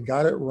Prize, they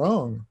got it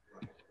wrong.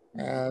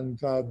 And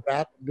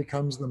that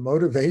becomes the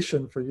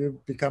motivation for you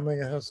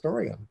becoming a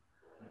historian.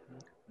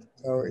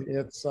 So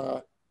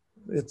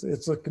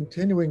it's a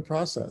continuing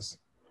process.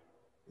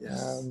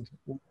 Yes. And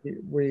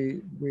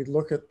we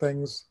look at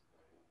things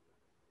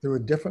through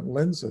different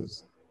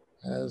lenses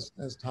as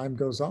time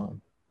goes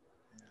on.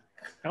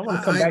 I want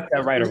to come back to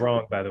that right or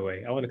wrong, by the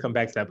way. I want to come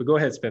back to that, but go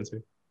ahead,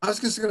 Spencer. I was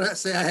just going to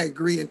say I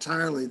agree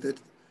entirely that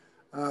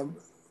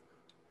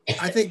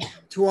I think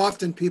too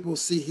often people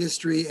see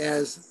history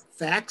as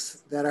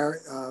facts that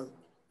are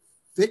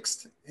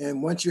fixed.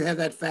 And once you have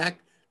that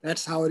fact,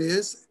 that's how it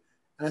is.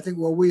 And I think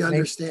what we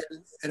understand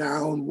in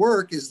our own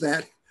work is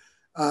that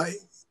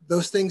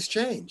those things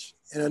change.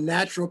 And a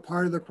natural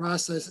part of the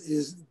process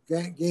is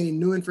gaining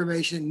new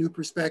information, new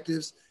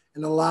perspectives,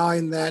 and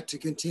allowing that to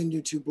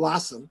continue to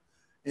blossom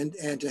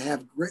and to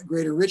have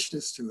greater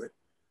richness to it.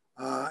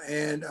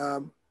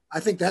 I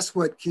think that's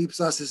what keeps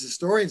us as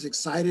historians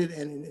excited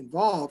and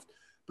involved,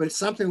 but it's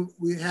something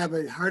we have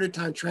a harder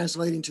time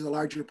translating to the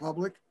larger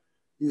public.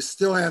 You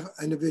still have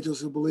individuals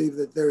who believe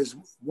that there is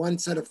one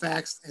set of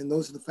facts and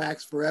those are the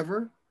facts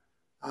forever.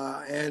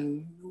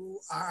 And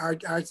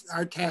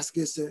our task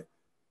is to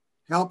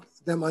help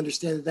them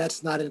understand that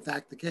that's not in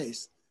fact the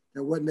case.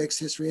 That what makes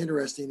history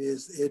interesting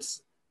is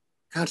its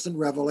constant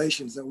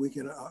revelations that we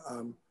can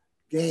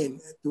gain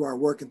through our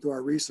work and through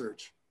our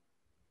research.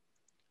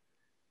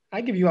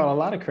 I give you all a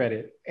lot of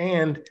credit.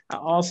 And I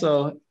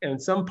also, in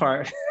some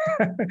part,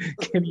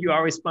 give you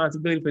our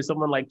responsibility for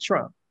someone like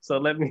Trump. So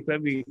let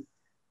me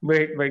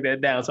break that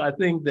down. So I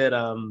think that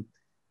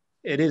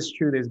it is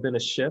true there's been a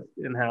shift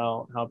in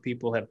how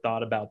people have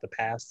thought about the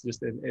past,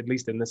 just at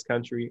least in this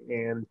country.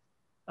 And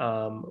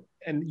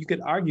you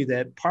could argue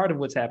that part of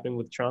what's happening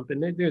with Trump,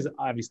 and there's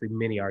obviously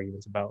many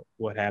arguments about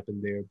what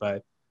happened there,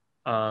 but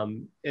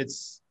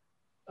it's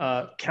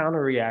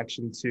counter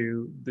reaction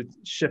to the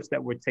shifts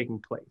that were taking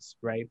place,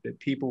 right? That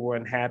people were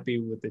unhappy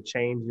with the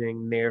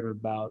changing narrative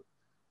about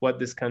what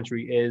this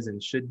country is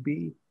and should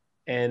be,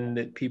 and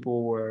that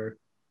people were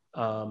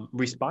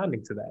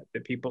responding to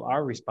that people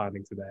are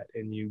responding to that.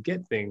 And you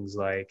get things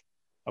like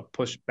a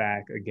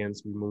pushback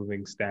against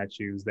removing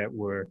statues that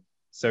were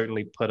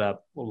certainly put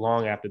up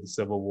long after the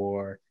Civil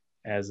War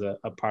as a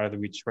part of the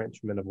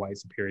retrenchment of white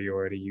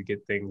superiority. You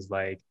get things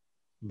like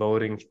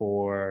voting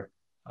for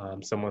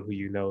someone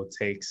who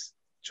takes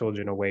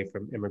children away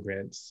from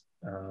immigrants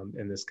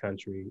in this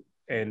country.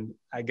 And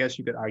I guess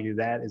you could argue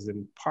that is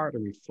in part a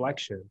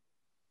reflection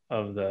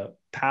of the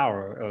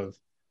power of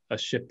a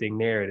shifting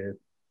narrative.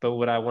 But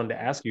what I wanted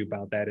to ask you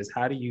about that is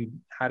how do you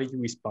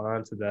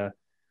respond to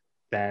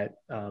that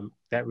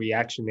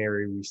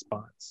reactionary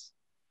response?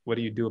 What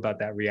do you do about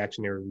that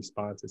reactionary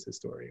response as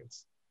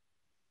historians?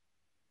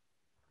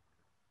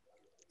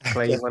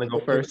 Clay, you want to go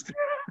first?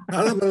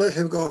 I'm going to let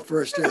him go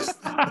first. Yes.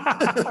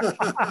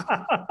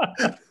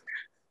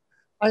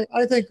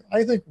 I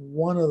think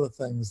one of the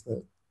things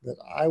that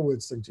I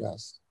would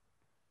suggest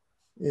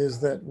is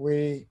that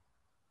we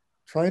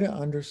try to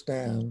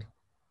understand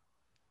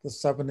the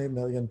 70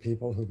 million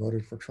people who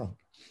voted for Trump.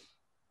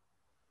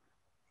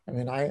 I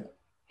mean, I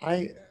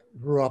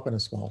grew up in a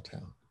small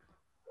town.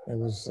 It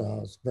was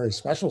a very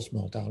special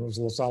small town. It was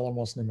Los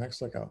Alamos, New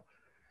Mexico.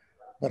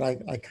 But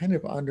I kind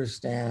of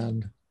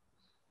understand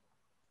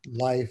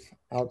life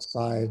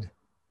outside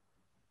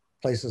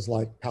places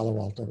like Palo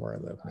Alto, where I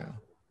live now.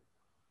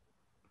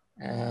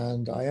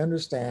 And I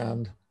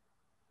understand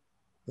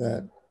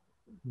that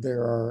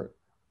there are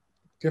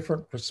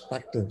different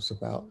perspectives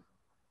about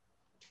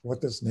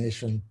what this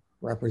nation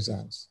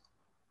represents.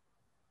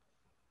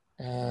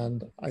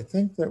 And I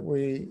think that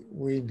we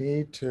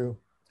need to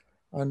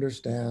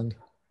understand,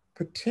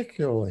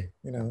 particularly,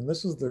 and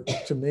this is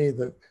to me,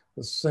 the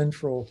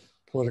central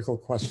political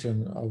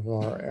question of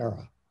our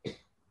era.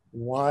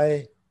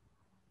 Why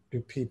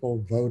do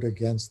people vote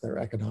against their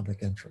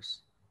economic interests?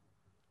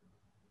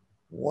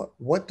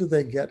 What do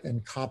they get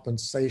in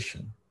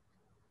compensation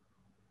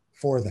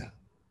for that?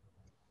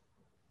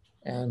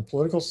 And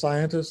political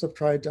scientists have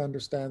tried to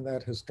understand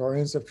that.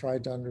 Historians have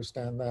tried to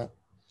understand that.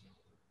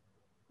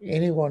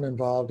 Anyone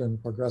involved in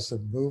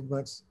progressive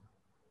movements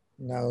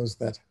knows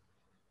that,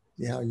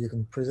 you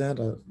can present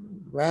a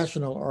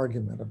rational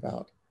argument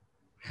about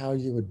how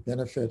you would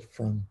benefit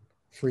from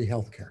free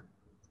healthcare.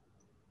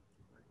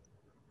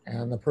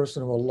 And the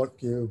person will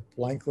look you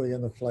blankly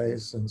in the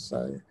face and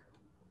say,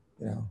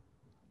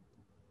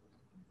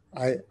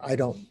 I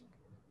don't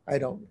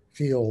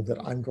feel that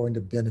I'm going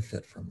to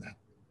benefit from that.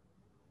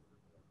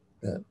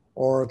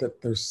 Or that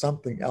there's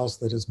something else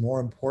that is more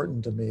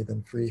important to me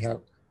than free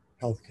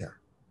healthcare.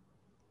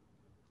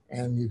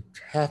 And you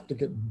have to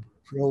get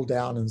drilled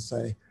down and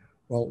say,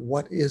 well,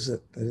 what is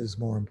it that is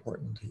more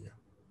important to you?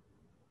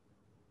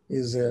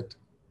 Is it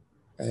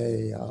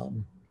a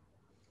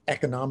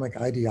economic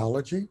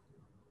ideology?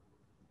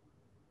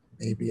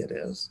 Maybe it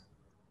is.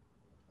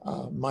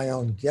 My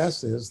own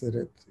guess is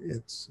that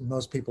it's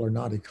most people are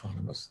not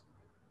economists.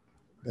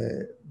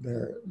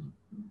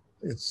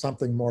 It's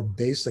something more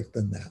basic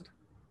than that.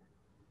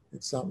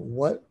 It's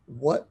what,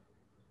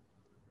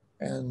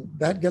 and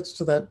that gets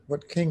to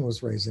what King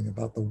was raising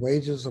about the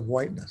wages of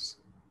whiteness.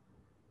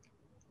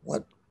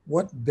 What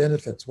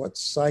benefits, what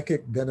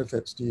psychic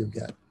benefits do you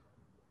get?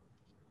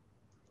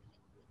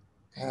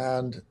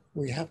 And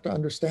we have to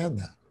understand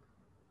that.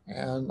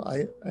 And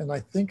I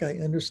think I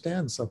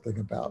understand something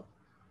about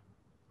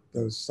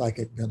those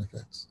psychic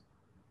benefits.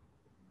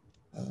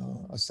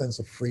 A sense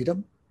of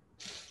freedom,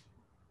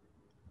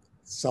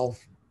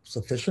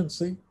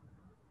 self-sufficiency,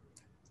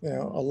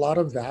 a lot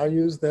of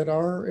values that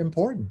are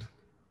important.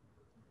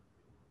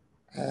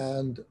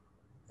 And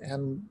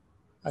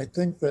I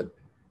think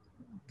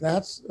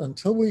that's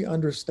until we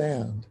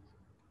understand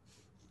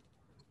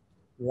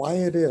why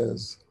it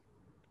is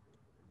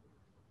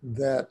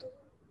that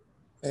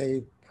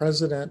a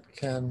president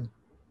can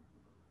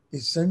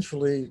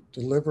essentially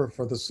deliver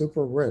for the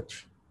super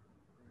rich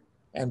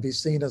and be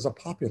seen as a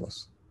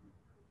populist.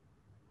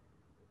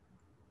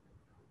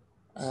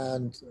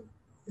 And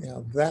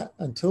that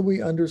until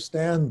we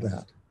understand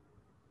that,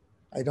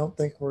 I don't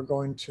think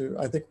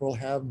I think we'll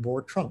have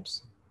more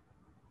Trumps,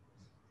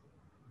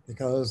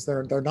 because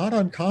they're not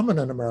uncommon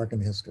in American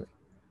history.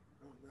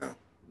 No, you're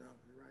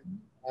right.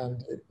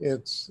 And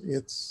it's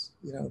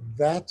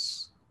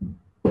that's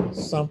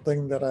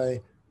something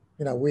that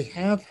we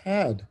have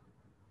had,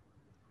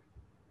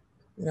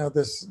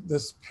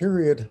 this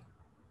period.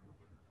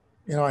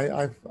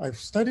 I've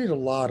studied a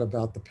lot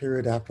about the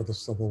period after the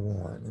Civil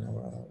War,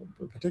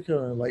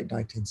 particularly in the late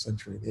 19th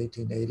century, the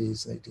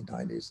 1880s and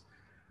 1890s,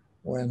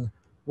 when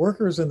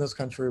workers in this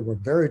country were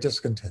very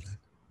discontented.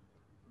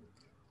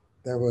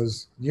 There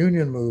was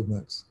union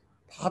movements,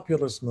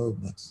 populist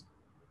movements,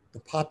 the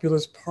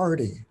Populist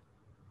Party.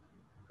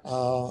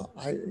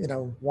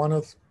 One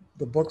of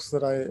the books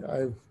that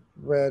I've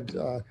read,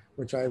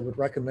 which I would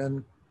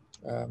recommend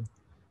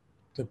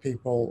to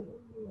people,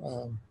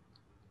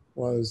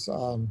 was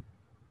a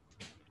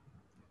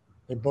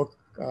book,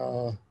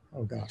 oh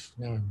gosh,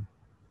 now I'm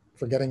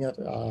forgetting it,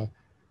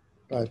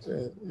 but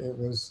it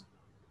was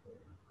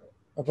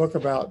a book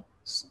about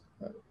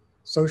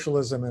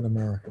socialism in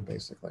America,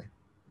 basically.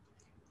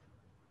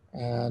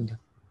 And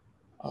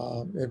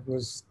it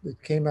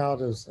came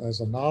out as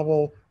a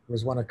novel. It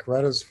was one of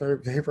Coretta's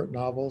favorite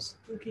novels.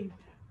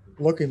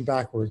 Looking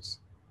backwards.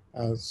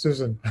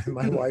 Susan,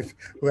 my wife,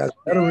 who has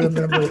better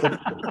memory than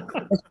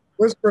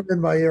whispered in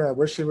my ear, I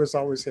wish she was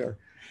always here.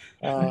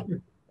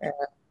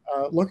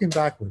 Looking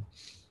backward.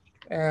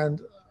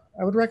 And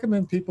I would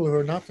recommend people who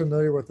are not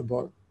familiar with the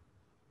book,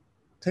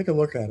 take a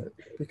look at it,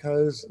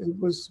 because it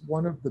was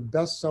one of the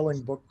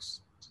best-selling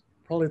books,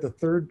 probably the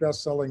third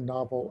best-selling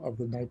novel of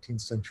the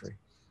 19th century.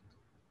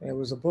 And it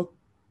was a book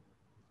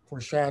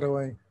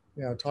foreshadowing,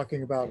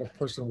 talking about a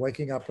person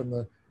waking up in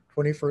the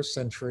 21st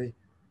century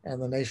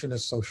and the nation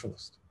is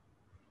socialist.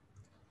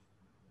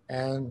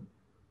 And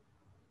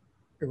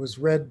it was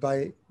read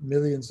by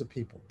millions of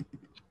people.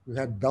 You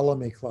had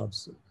Bellamy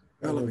clubs.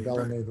 Bellamy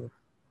right.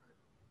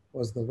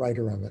 Was the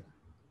writer of it.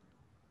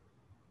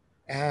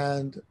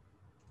 And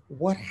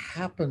what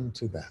happened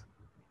to that?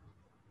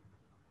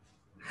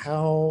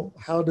 How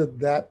did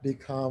that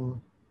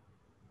become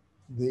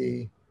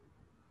the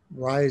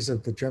rise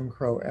of the Jim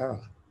Crow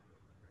era?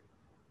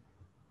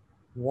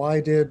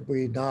 Why did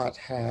we not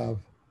have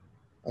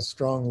a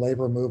strong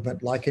labor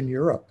movement like in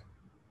Europe,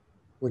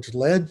 which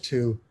led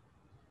to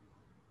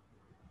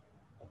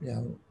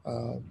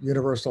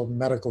universal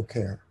medical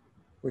care,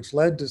 which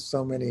led to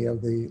so many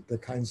of the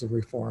kinds of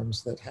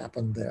reforms that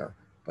happened there,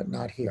 but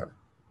not here.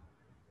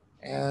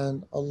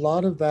 And a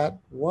lot of that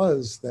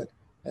was that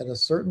at a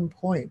certain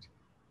point,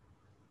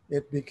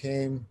 it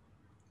became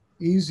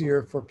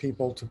easier for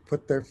people to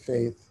put their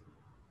faith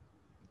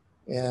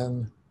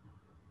in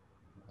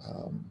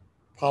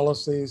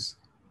policies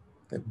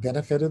that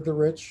benefited the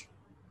rich,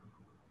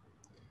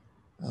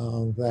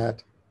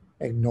 that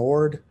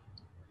ignored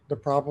the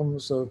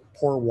problems of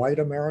poor white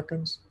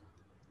Americans.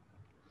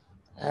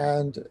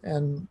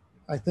 And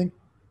I think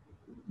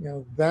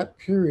that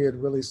period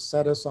really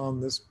set us on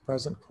this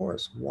present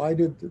course. Why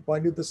did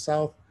the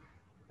South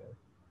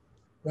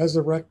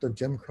resurrect a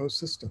Jim Crow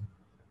system?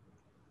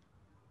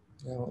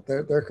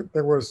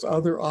 There was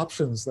other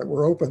options that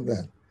were open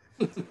then.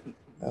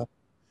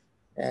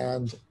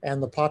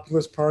 And the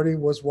Populist Party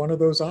was one of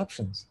those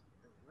options.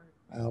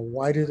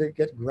 Why did it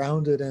get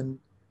grounded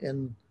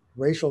in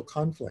racial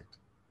conflict?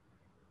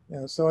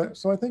 So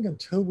I think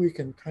until we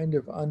can kind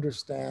of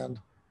understand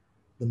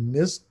the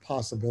missed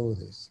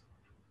possibilities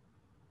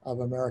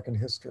of American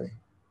history,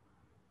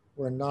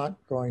 we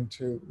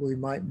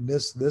might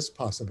miss this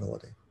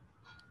possibility.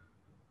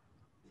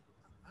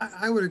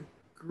 I would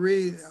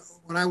agree.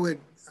 What I would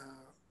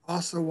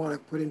also want to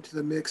put into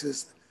the mix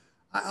is,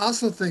 I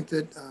also think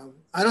that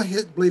I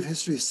don't believe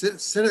history is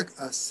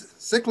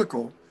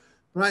cyclical,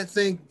 but I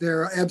think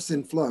there are ebbs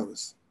and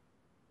flows.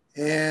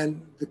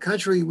 And the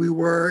country we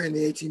were in the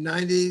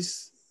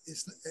 1890s,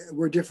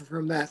 we're different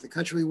from that. The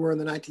country we were in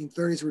the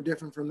 1930s, we're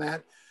different from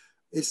that.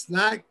 It's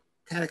not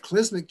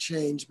cataclysmic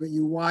change, but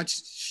you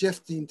watch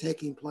shifting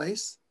taking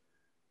place.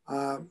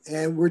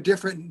 And we're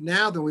different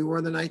now than we were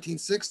in the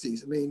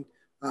 1960s. I mean,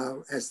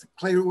 as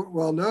Clay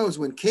well knows,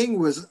 when King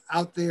was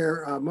out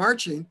there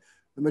marching,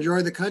 the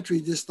majority of the country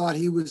just thought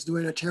he was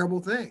doing a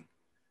terrible thing.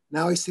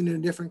 Now he's seen it in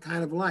a different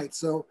kind of light.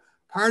 So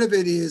part of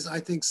it is, I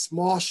think,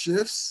 small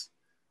shifts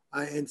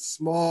and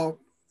small,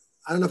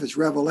 I don't know if it's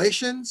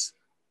revelations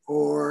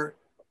or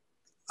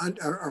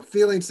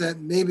feelings that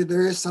maybe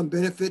there is some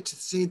benefit to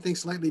seeing things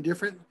slightly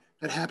different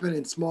that happen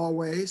in small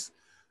ways.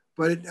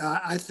 But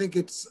I think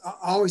it's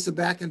always a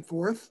back and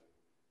forth.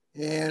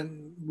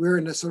 And we're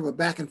in a sort of a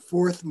back and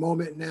forth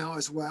moment now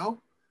as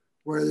well,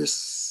 where there's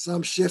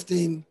some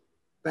shifting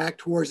back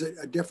towards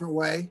a different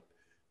way.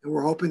 And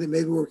we're hoping that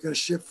maybe we're going to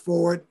shift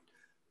forward.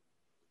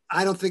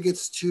 I don't think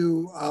it's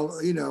to,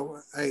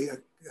 a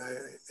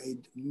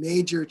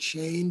major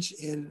change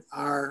in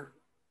our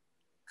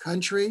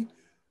country,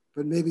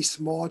 but maybe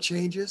small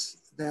changes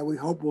that we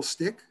hope will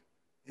stick.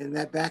 And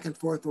that back and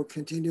forth will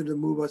continue to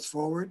move us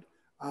forward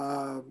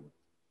to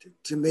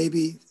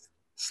maybe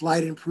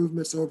slight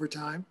improvements over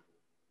time.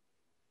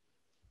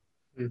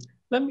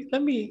 Let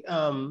me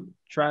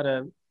try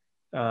to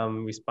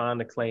respond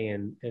to Clay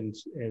and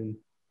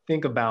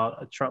think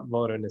about a Trump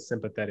voter in a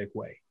sympathetic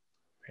way.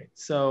 Right?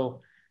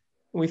 So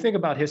when we think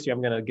about history,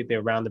 I'm going to get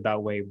there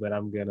roundabout way, but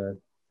I'm going to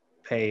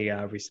pay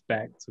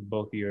respect to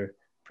both your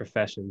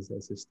professions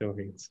as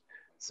historians.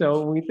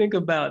 So when we think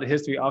about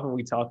history, often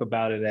we talk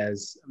about it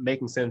as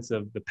making sense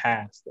of the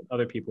past and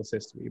other people's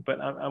history, but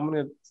I'm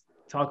going to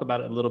talk about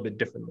it a little bit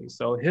differently.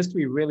 So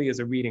history really is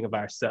a reading of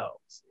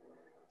ourselves.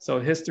 So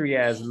history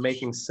as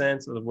making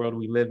sense of the world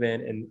we live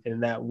in, and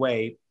in that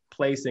way,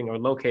 placing or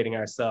locating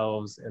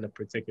ourselves in a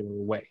particular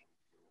way,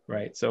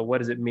 right? So what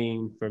does it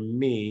mean for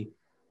me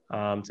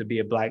to be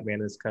a Black man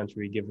in this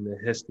country, given the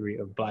history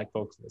of Black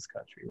folks in this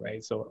country,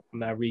 right? So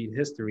when I read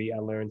history, I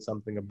learn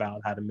something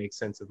about how to make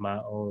sense of my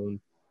own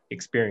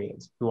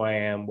experience, who I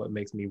am, what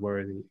makes me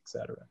worthy, et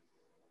cetera.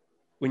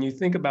 When you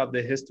think about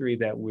the history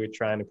that we're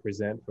trying to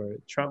present for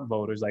Trump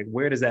voters, like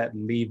where does that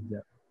leave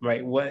them,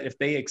 right? What if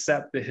they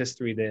accept the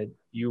history that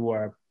you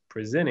are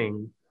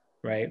presenting,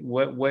 right?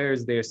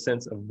 Where's their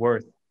sense of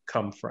worth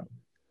come from?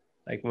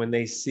 Like when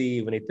they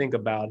think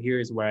about,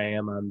 here's where I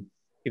am,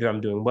 either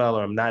I'm doing well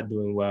or I'm not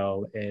doing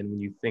well. And when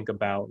you think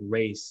about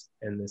race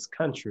in this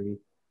country,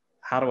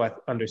 how do I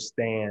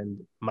understand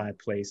my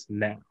place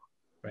now,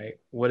 right?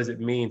 What does it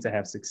mean to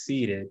have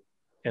succeeded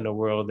in a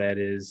world that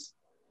is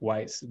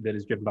white, that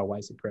is driven by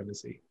white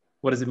supremacy?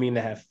 What does it mean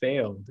to have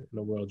failed in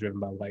a world driven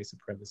by white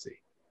supremacy?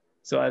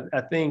 So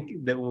I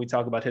think that when we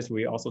talk about history,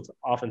 we also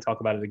often talk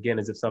about it again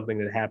as if something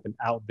that happened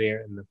out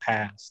there in the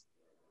past.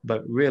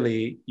 But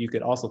really, you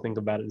could also think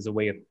about it as a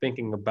way of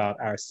thinking about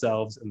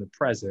ourselves in the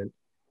present.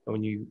 And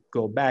when you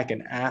go back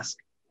and ask,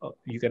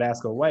 you could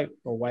ask a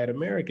white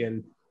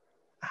American,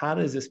 how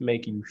does this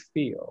make you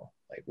feel?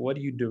 Like, what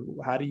do you do?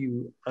 How do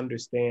you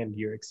understand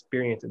your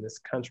experience in this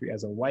country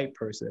as a white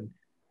person?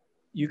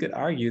 You could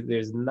argue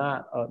there's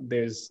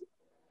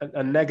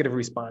a negative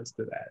response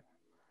to that,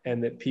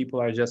 and that people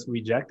are just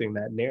rejecting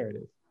that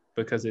narrative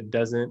because it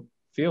doesn't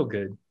feel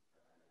good,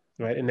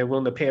 right? And they're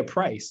willing to pay a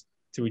price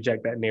to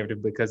reject that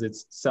narrative because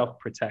it's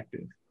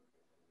self-protective.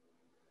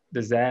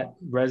 Does that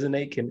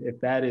resonate?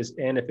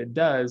 If it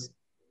does,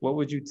 what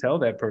would you tell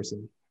that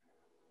person?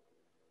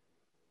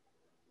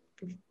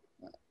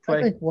 Clay?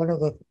 I think one of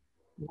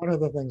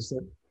the things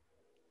that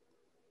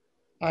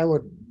I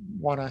would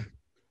want to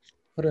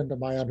put into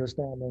my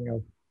understanding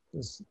of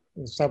this,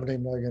 the 70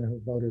 million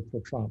who voted for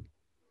Trump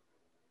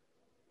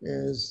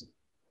is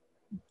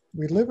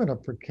we live in a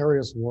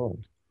precarious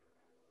world.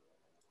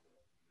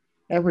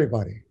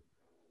 Everybody,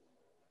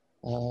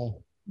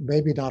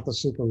 maybe not the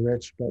super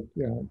rich, but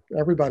you know,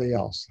 everybody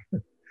else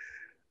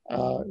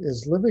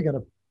is living in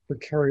a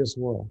precarious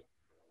world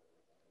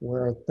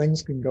where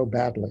things can go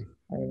badly.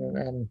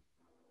 And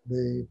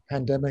the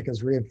pandemic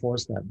has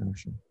reinforced that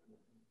notion.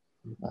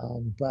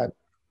 But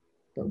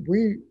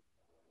we,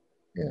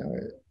 you know,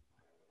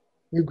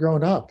 we've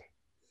grown up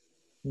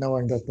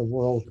knowing that the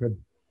world could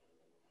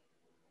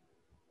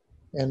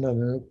end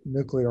in a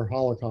nuclear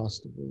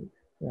holocaust. You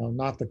know,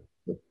 not the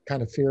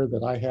kind of fear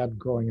that I had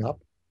growing up,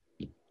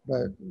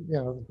 but you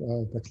know,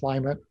 the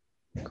climate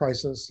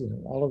crisis, you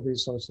know, all of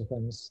these sorts of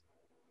things.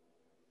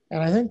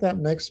 And I think that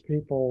makes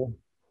people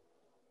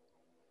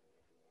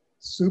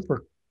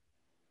super,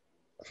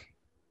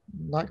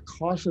 not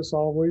cautious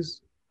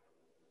always,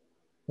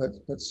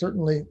 but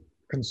certainly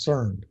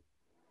concerned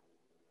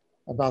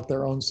about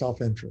their own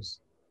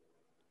self-interest.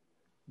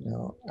 You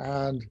know,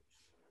 and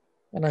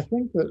I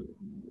think that,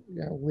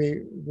 you know,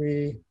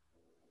 we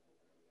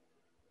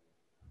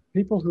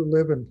people who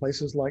live in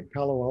places like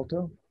Palo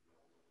Alto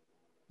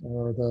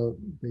or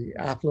the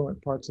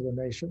affluent parts of the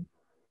nation,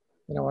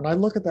 you know, when I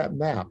look at that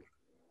map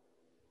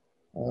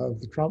of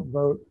the Trump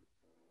vote,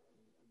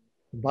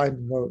 the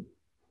Biden vote,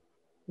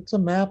 it's a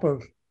map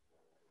of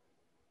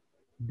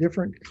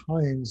different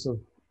kinds of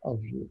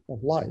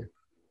life,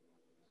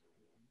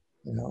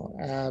 you know,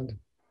 and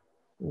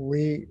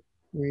we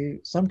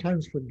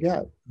sometimes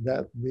forget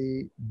that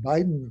the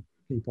Biden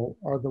people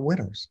are the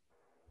winners,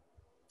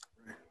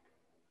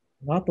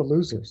 not the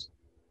losers.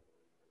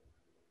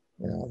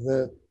 You know,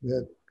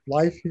 the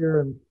life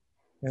here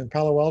in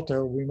Palo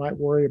Alto, we might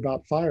worry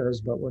about fires,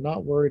 but we're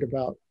not worried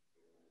about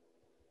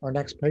our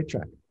next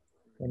paycheck.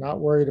 We're not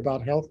worried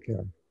about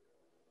healthcare.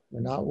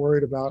 We're not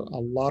worried about a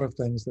lot of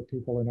things that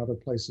people in other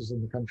places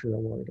in the country are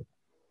worried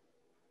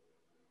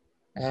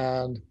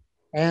about.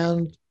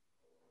 And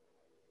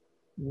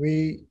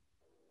we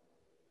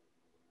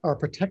are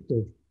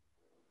protective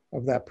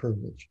of that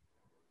privilege.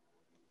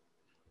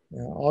 You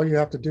know, all you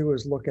have to do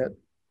is look at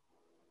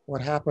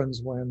what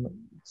happens when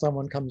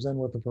someone comes in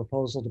with a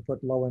proposal to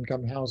put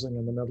low-income housing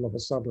in the middle of a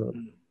suburb,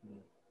 in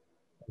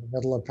the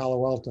middle of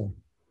Palo Alto,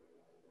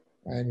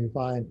 and you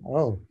find,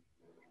 oh,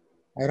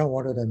 I don't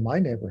want it in my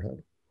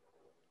neighborhood.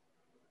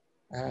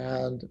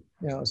 And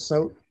you know,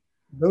 so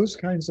those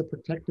kinds of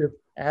protective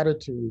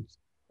attitudes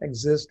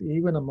exist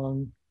even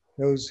among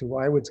those who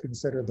I would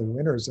consider the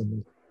winners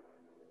in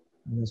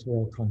this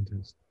world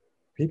contest.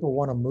 People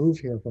want to move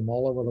here from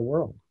all over the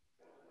world.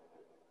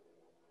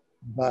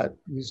 But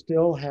you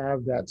still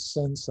have that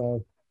sense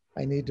of,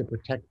 I need to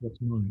protect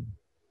what's mine.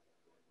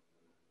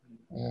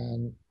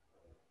 And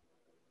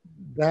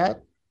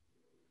that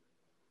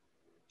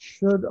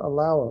should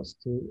allow us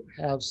to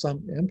have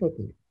some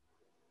empathy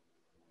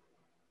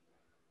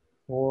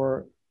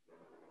for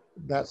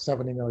that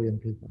 70 million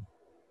people.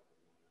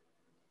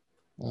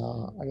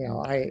 You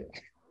know,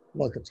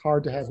 look, it's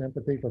hard to have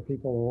empathy for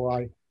people who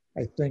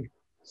I think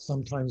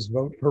sometimes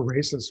vote for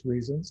racist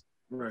reasons.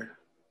 Right,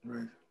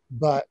 right.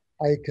 But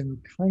I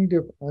can kind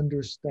of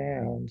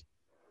understand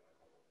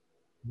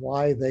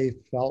why they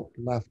felt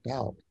left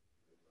out.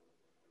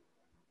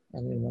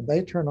 I mean, when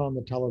they turn on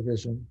the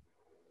television,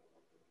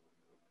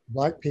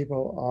 Black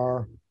people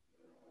are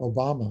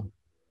Obama,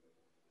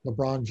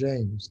 LeBron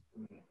James,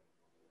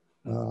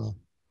 you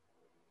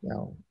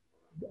know,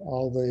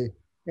 all the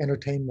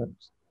entertainment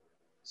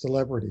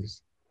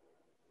celebrities.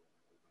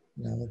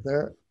 You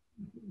know,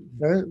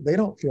 they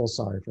don't feel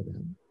sorry for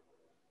them.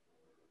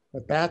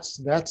 But that's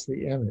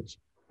the image.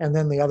 And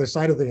then the other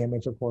side of the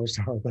image, of course,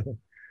 are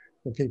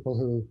the people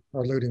who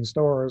are looting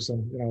stores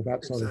and, you know,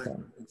 that sort of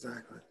thing.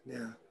 Exactly.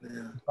 Yeah.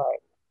 Yeah.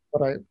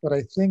 But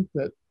I think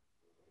that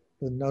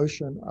the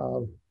notion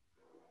of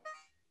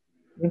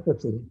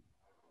empathy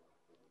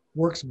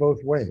works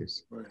both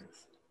ways. Right.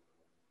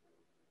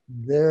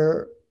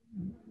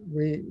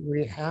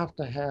 We have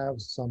to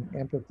have some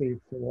empathy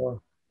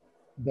for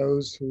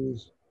those who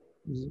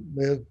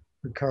live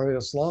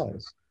precarious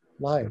lives,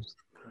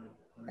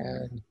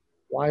 and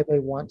why they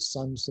want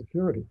some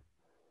security.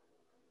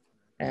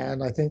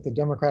 And I think the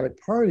Democratic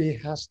Party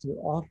has to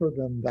offer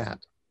them that.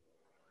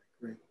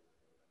 Great.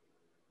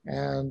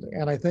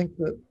 And I think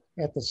that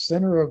at the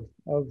center of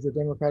the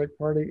Democratic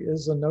Party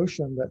is a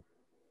notion that,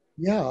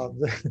 yeah,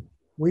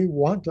 we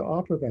want to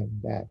offer them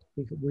that.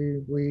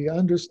 We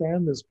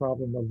understand this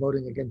problem of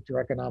voting against your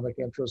economic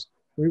interests.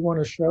 We want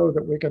to show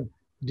that we can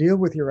deal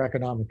with your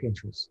economic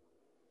interests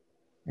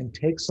and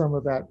take some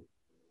of that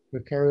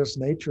precarious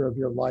nature of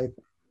your life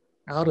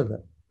out of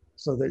it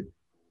so that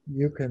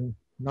you can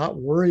not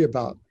worry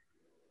about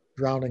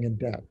drowning in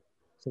debt,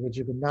 so that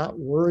you can not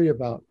worry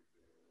about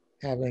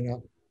having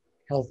a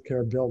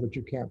healthcare bill that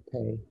you can't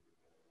pay,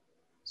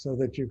 so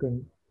that you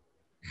can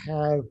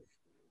have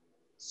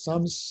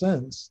some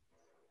sense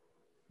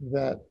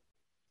that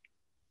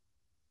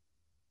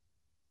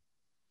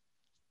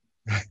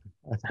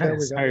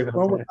Sorry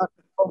about that.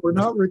 Oh, we're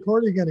not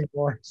recording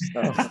anymore.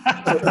 So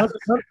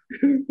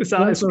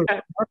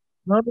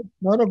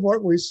none of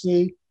what we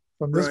see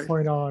from this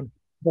point on is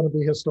going to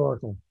be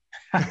historical.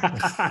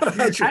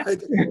 That's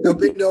right. There'll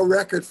be no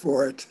record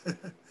for it.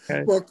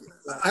 Okay. Well,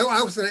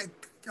 I was going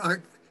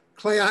to,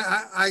 Clay,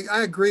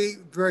 I agree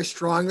very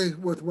strongly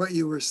with what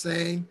you were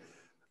saying.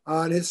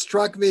 And it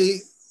struck me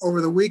over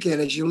the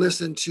weekend as you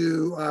listened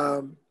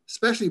to,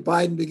 especially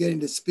Biden beginning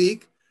to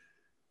speak.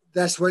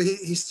 That's what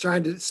he's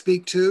trying to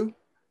speak to,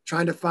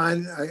 trying to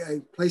find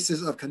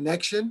places of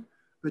connection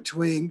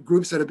between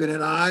groups that have been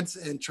at odds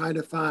and trying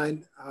to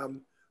find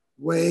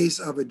ways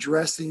of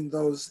addressing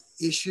those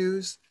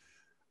issues.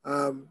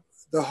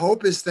 The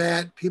hope is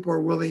that people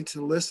are willing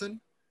to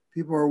listen.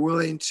 People are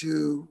willing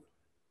to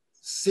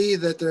see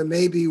that there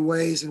may be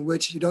ways in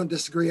which you don't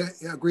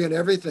agree on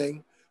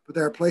everything, but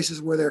there are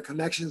places where there are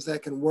connections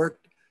that can work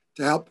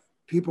to help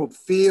people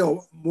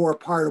feel more a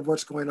part of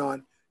what's going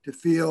on, to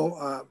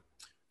feel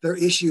their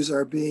issues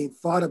are being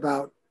thought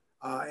about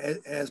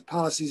as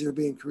policies are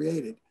being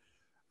created.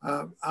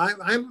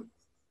 I'm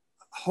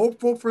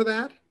hopeful for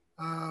that.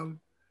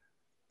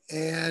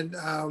 And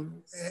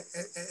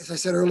as I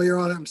said earlier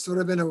on, I'm sort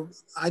of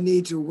I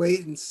need to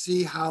wait and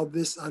see how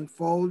this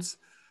unfolds.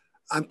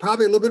 I'm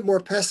probably a little bit more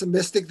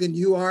pessimistic than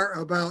you are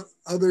about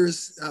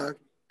others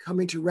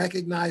coming to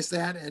recognize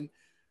that, and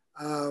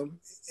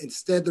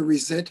instead the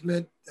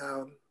resentment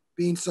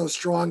being so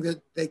strong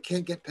that they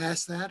can't get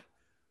past that.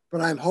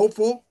 But I'm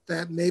hopeful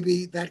that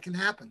maybe that can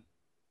happen.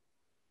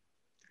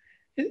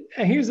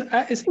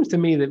 It seems to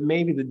me that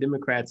maybe the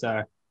Democrats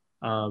are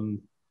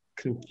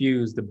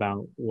confused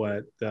about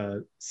what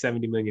the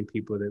 70 million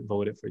people that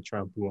voted for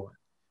Trump want.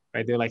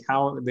 Right? They're like,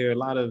 there are a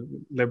lot of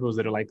liberals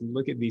that are like,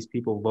 look at these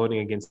people voting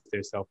against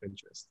their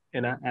self-interest.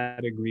 And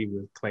I'd agree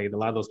with Clay. A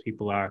lot of those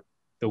people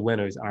the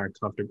winners are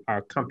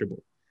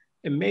comfortable.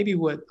 And maybe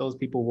what those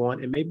people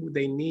want and maybe what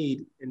they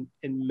need and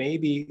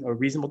maybe a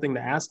reasonable thing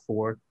to ask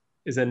for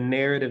is a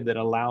narrative that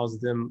allows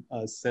them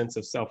a sense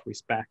of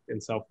self-respect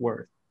and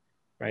self-worth,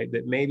 right?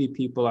 That maybe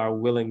people are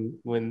willing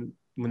when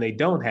they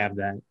don't have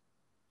that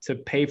to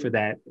pay for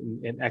that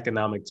in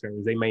economic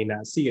terms. They may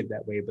not see it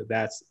that way, but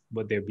that's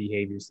what their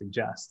behavior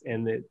suggests.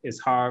 And it's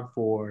hard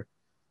for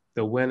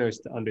the winners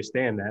to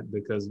understand that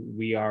because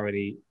we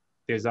already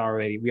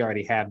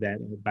have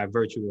that by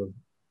virtue of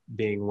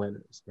being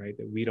winners, right?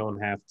 That we don't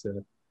have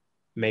to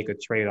make a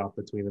trade-off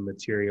between a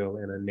material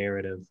and a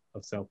narrative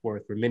of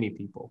self-worth for many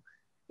people.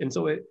 And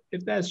so if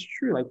that's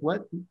true, like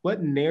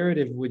what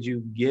narrative would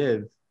you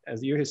give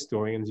as your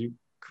historians, you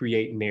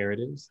create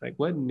narratives, like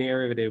what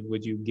narrative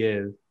would you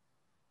give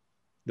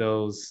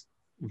those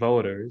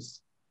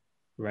voters,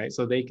 right?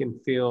 So they can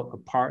feel a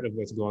part of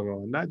what's going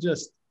on, not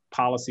just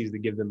policies that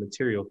give them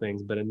material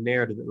things, but a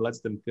narrative that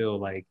lets them feel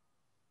like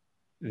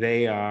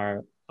they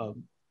are a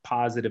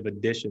positive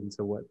addition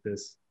to what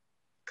this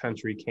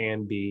country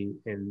can be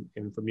and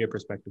from your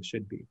perspective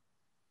should be.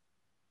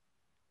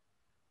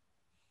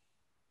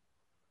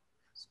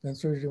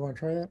 Spencer, do you want to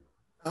try that?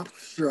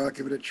 Sure, I'll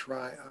give it a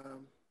try.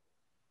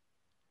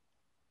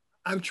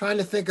 I'm trying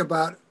to think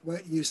about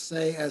what you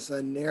say as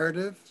a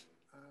narrative.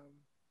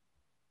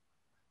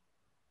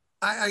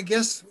 I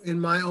guess in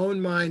my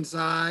own mind's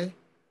eye,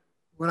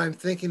 what I'm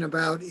thinking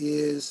about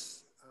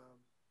is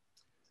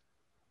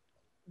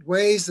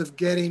ways of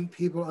getting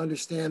people to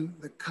understand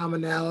the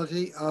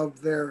commonality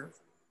of their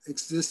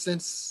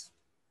existence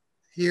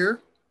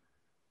here.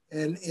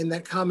 And in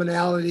that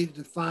commonality,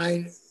 to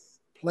find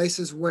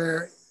places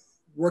where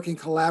working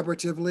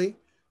collaboratively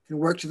can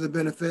work to the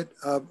benefit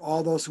of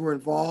all those who are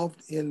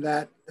involved in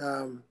that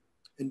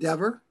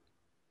endeavor.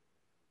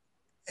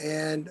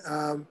 And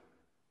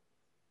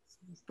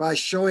by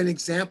showing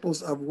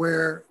examples of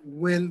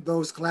when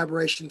those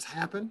collaborations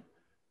happen,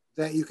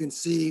 that you can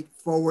see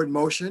forward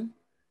motion,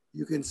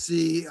 you can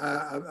see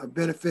a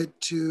benefit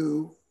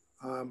to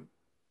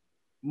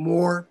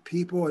more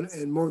people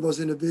and more of those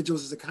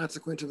individuals as a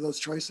consequence of those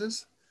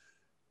choices.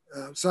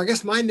 So I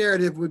guess my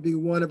narrative would be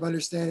one of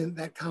understanding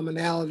that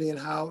commonality and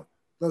how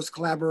those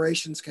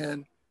collaborations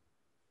can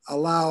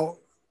allow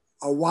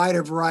a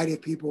wider variety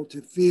of people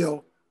to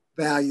feel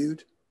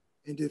valued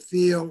and to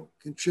feel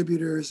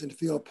contributors and to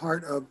feel a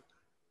part of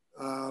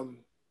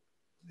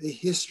the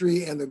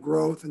history and the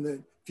growth and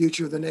the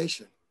future of the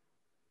nation.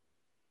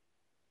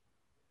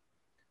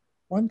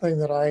 One thing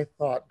that I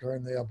thought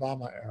during the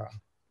Obama era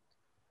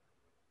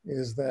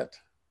is that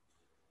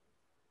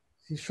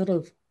he should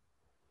have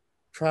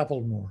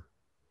traveled more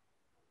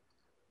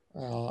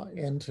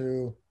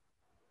into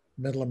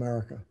Middle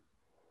America.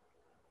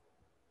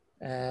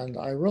 And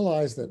I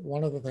realized that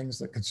one of the things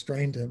that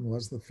constrained him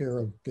was the fear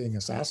of being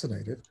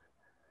assassinated.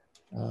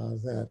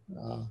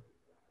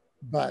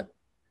 But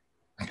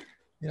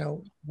you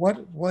know,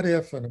 what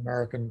if an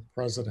American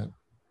president,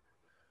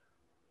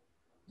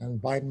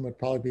 and Biden would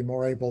probably be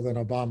more able than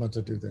Obama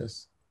to do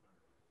this,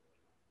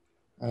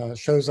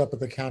 shows up at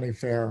the county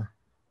fair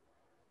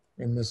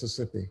in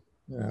Mississippi,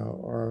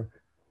 or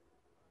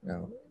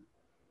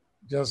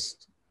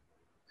just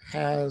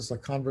has a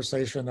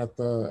conversation at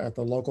the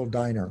local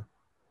diner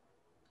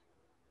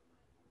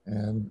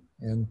and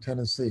in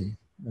Tennessee,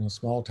 in a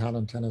small town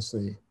in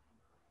Tennessee,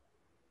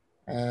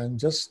 and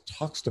just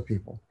talks to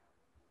people.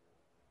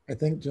 I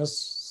think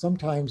just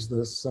sometimes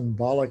the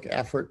symbolic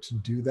effort to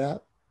do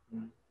that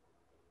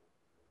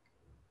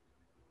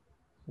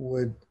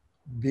would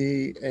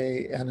be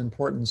an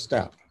important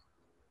step.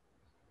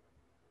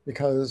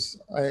 Because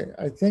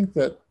I think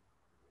that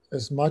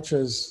as much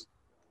as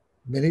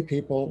many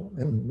people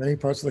in many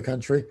parts of the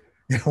country,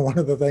 one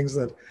of the things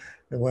that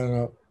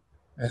when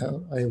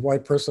a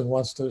white person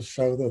wants to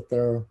show that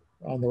they're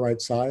on the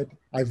right side,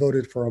 I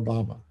voted for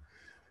Obama,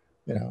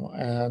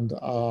 and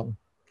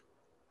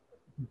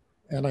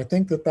I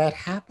think that that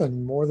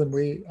happened more than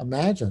we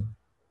imagine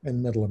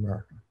in Middle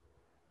America.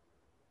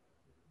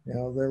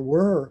 There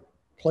were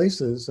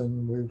places,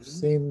 and we've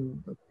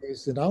seen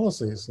these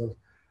analyses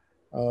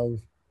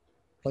of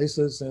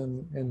places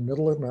in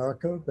Middle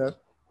America that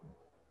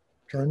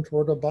turned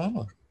toward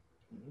Obama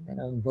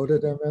and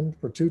voted him in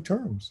for 2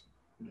 terms.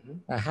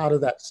 Now, how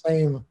did that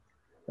same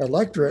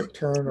electorate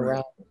turn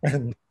around?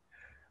 And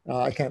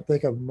I can't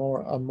think of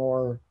a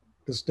more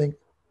distinct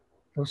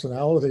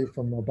personality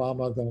from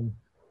Obama than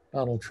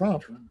Donald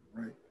Trump.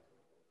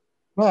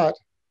 But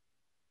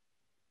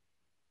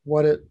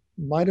what it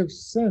might have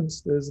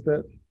sensed is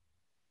that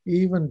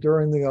even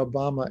during the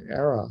Obama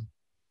era,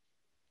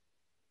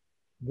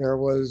 there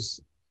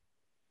was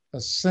a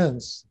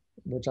sense,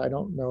 which I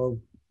don't know,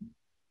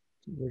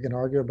 we can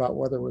argue about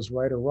whether it was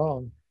right or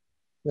wrong,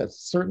 that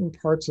certain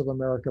parts of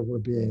America were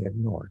being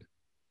ignored.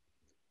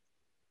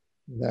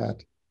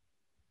 That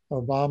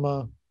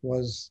Obama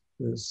was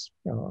was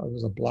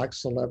a Black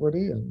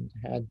celebrity and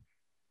had,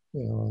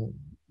 a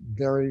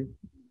very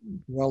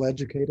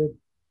well-educated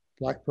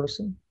Black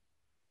person.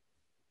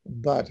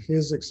 But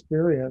his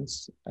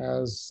experience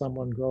as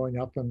someone growing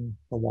up in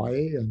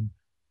Hawaii and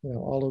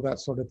all of that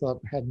sort of stuff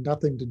had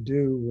nothing to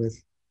do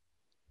with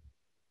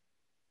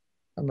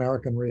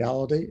American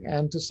reality.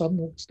 And to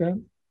some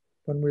extent,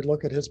 when we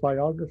look at his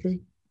biography,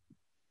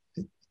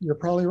 you're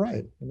probably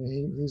right. I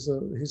mean,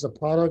 he's a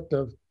product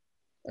of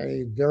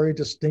a very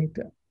distinct,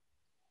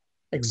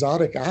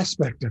 exotic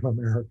aspect of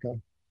America.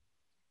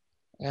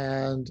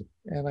 And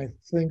I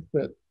think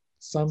that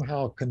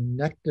somehow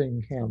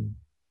connecting him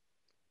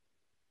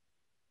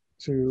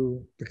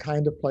to the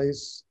kind of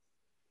place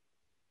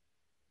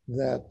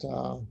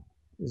that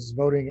is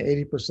voting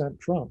 80%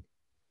 Trump.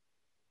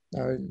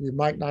 Now, you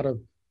might not have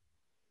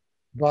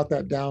brought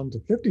that down to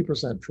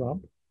 50%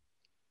 Trump,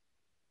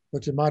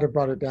 but you might have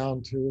brought it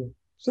down to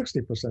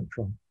 60%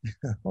 Trump.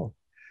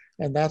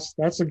 And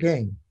that's a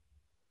gain.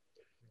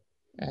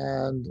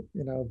 And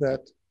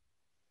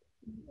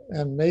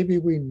and maybe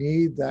we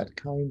need that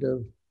kind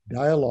of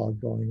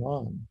dialogue going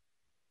on.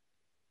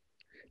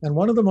 And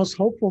one of the most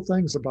hopeful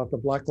things about the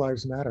Black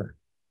Lives Matter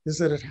is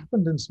that it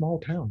happened in small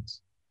towns.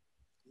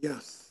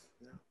 Yes.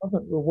 Yeah.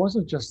 It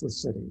wasn't just the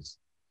cities.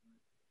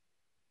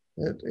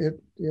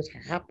 It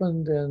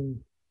happened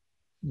in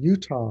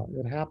Utah.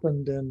 It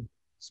happened in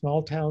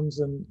small towns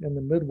in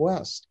the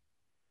Midwest.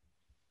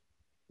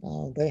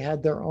 They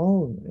had their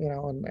own,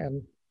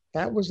 and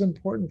that was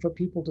important for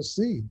people to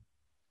see.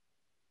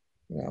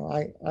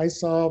 I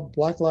saw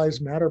Black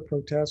Lives Matter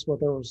protests where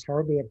there was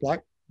hardly a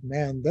Black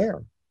man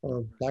there or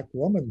a Black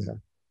woman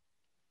there.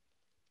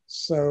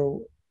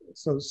 So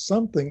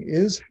something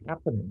is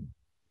happening,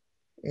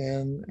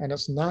 and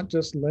it's not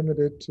just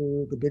limited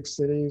to the big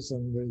cities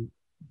and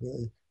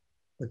the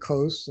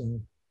coasts, and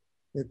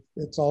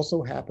it's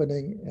also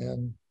happening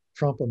in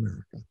Trump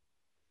America.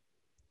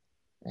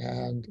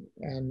 And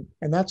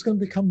that's going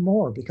to become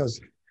more because,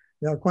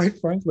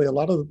 quite frankly, a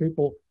lot of the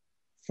people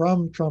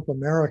from Trump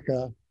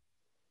America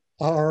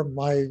are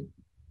my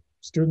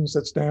students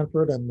at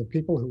Stanford and the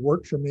people who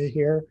work for me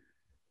here.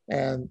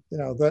 And,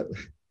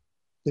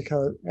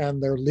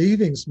 and they're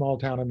leaving small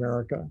town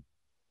America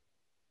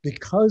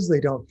because they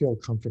don't feel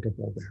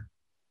comfortable there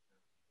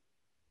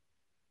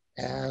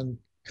and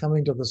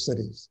coming to the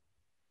cities.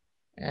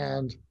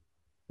 And,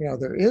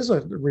 there is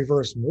a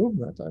reverse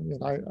movement. I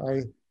mean,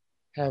 I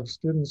have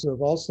students who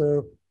have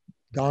also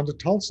gone to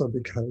Tulsa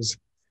because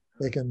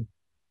they can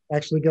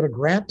actually get a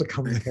grant to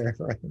come there,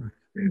 right?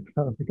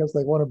 Because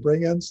they want to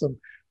bring in some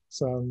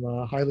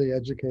highly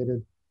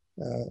educated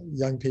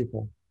young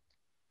people.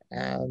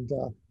 And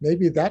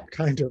maybe that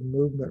kind of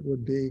movement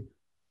would be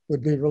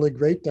really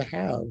great to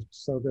have,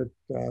 so that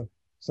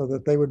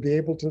they would be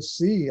able to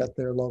see at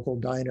their local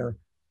diner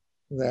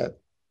that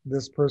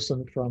this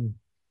person from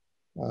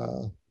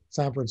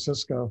San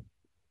Francisco,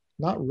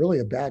 not really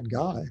a bad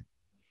guy.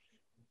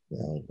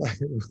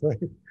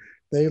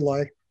 They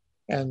like,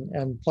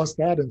 and plus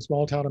that in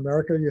small town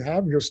America, you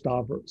have your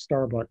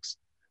Starbucks.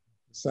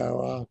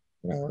 So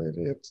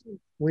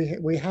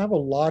we have a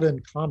lot in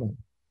common.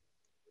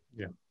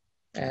 Yeah.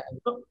 And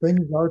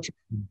things are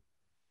changing.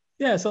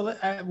 Yeah, so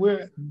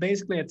we're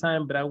basically at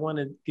time, but I want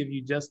to give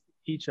you just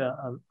each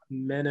a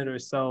minute or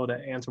so to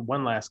answer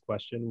one last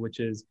question, which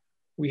is,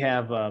 we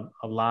have a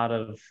lot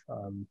of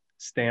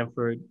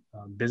Stanford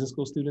business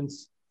school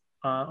students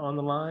on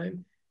the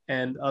line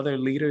and other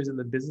leaders in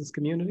the business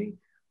community.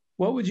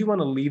 What would you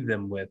want to leave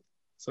them with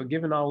So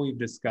given all we've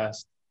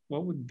discussed,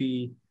 what would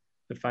be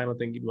the final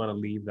thing you'd want to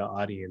leave the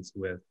audience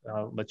with?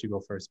 I'll let you go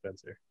first,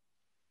 Spencer.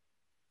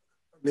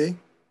 Me?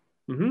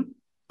 Mm-hmm.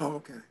 Oh,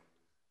 okay.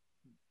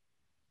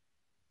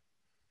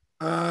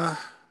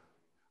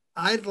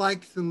 I'd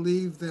like to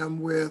leave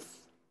them with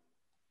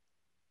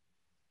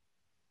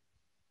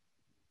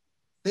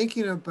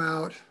thinking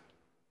about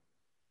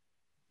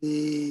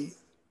the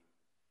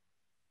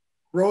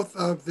growth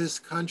of this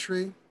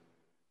country,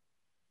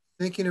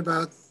 thinking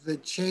about the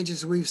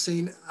changes we've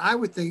seen, I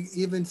would think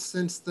even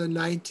since the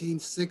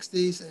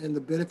 1960s and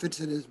the benefits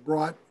it has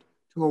brought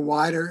to a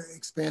wider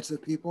expanse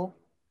of people,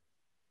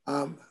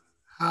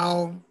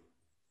 how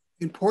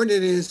important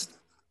it is,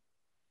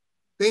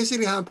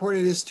 basically how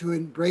important it is to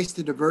embrace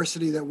the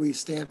diversity that we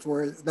stand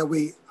for, that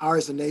we are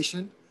as a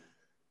nation,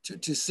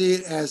 to see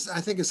it as, I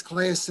think as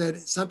Clay has said,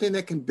 something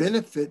that can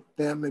benefit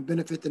them and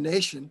benefit the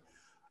nation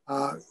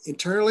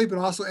internally, but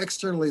also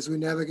externally as we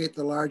navigate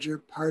the larger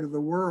part of the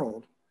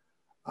world.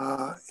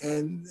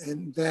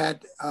 And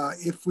that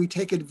if we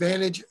take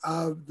advantage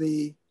of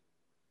the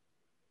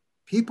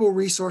people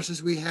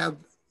resources we have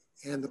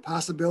and the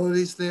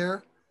possibilities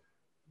there,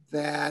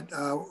 that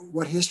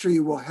what history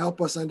will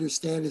help us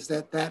understand is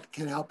that that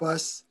can help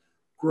us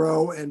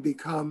grow and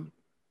become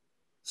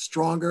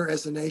stronger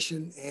as a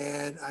nation.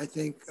 And I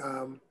think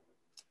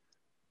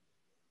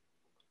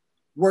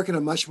work in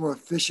a much more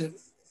efficient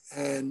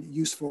and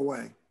useful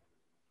way.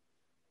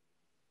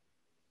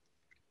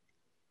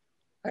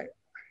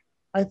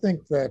 I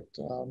think that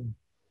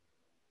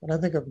when I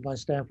think of my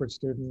Stanford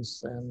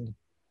students, and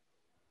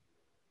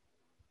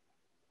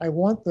I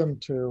want them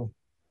to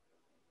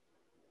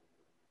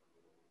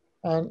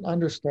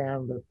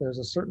understand that there's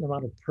a certain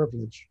amount of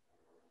privilege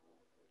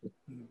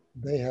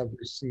they have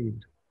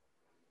received.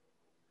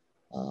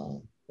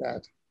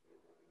 That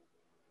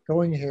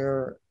going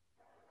here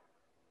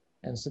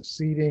and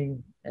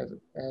succeeding at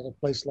a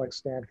place like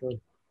Stanford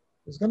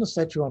is going to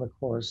set you on a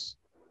course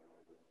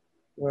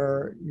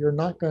where you're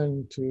not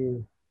going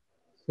to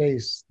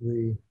face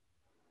the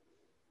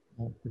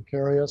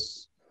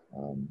precarious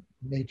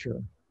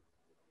nature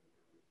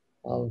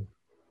of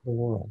the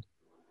world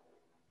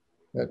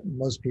that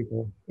most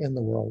people in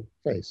the world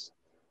face.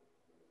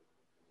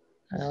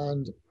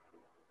 And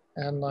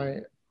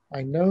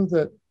I know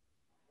that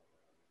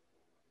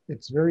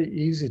it's very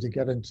easy to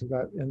get into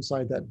that,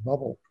 inside that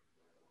bubble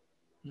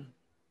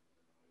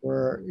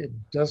where it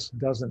just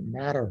doesn't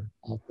matter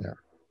out there,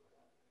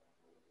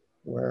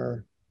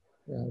 where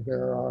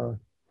there are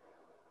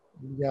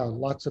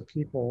lots of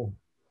people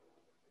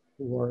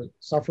who are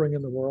suffering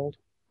in the world,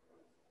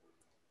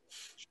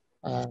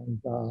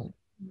 and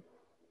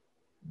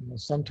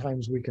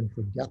sometimes we can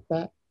forget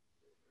that.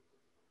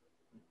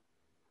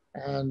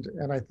 And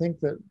I think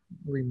that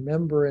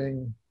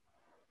remembering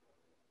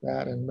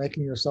that and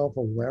making yourself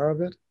aware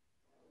of it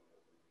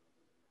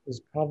is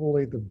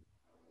probably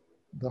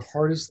the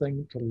hardest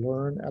thing to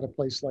learn at a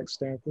place like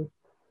Stanford.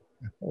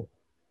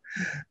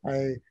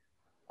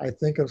 I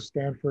think of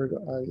Stanford,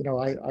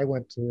 I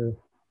went to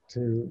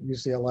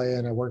UCLA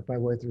and I worked my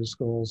way through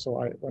school. So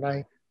when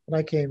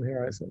I came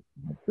here, I said,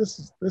 this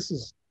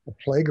is a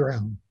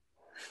playground.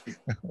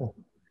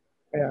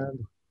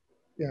 And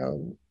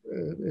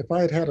if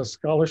I had had a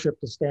scholarship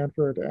to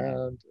Stanford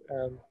and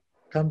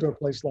come to a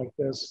place like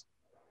this,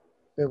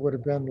 it would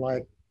have been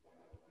like,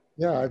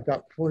 yeah, I've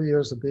got 4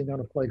 years of being on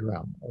a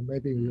playground, or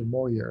maybe even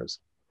more years.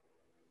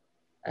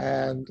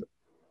 But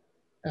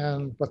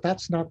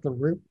that's not the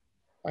root.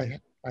 I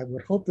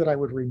would hope that I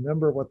would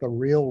remember what the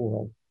real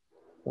world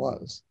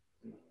was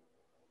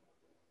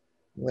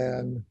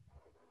when,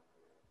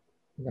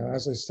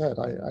 as I said,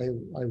 I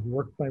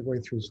worked my way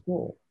through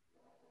school.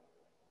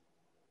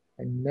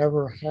 I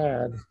never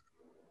had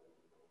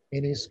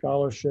any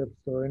scholarships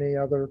or any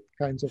other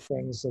kinds of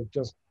things of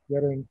just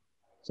getting.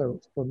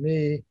 So for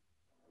me,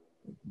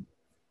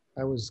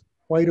 I was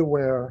quite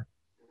aware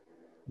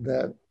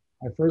that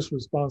my first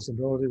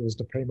responsibility was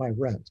to pay my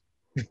rent.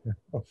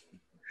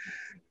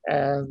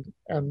 And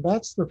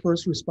that's the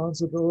first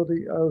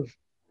responsibility of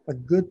a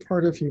good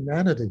part of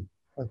humanity,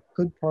 a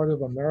good part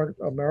of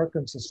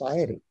American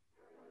society,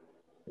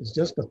 is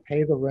just to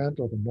pay the rent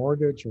or the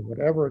mortgage or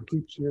whatever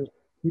keeps you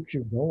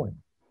going.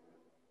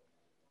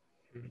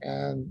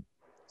 And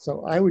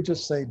so I would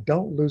just say,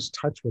 don't lose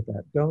touch with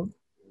that. Don't,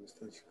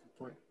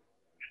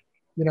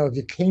 if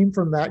you came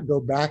from that, go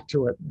back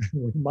to it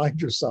and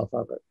remind yourself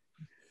of it.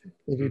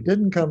 If you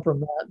didn't come from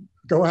that,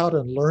 go out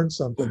and learn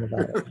something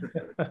about it.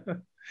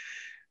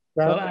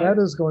 That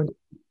is going to.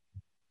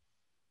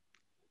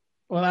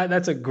 Well,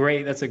 that's a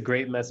great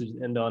message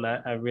to end on.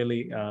 I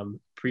really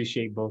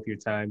appreciate both your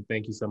time.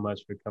 Thank you so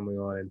much for coming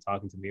on and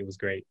talking to me. It was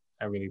great.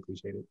 I really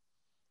appreciate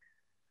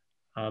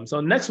it.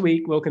 So next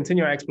week, we'll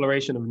continue our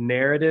exploration of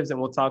narratives,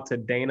 and we'll talk to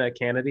Dana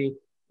Kennedy,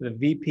 the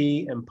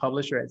VP and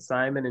publisher at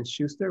Simon &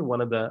 Schuster,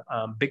 one of the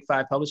Big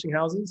Five publishing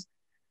houses.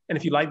 And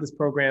if you like this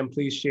program,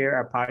 please share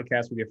our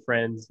podcast with your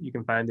friends. You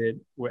can find it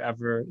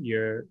wherever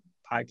your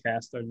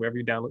podcast or wherever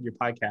you download your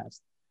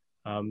podcast.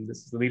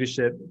 This is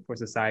Leadership for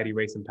Society,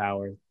 Race, and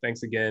Power.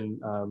 Thanks again,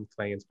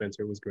 Clay and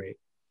Spencer. It was great.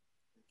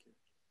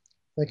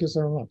 Thank you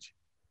so much.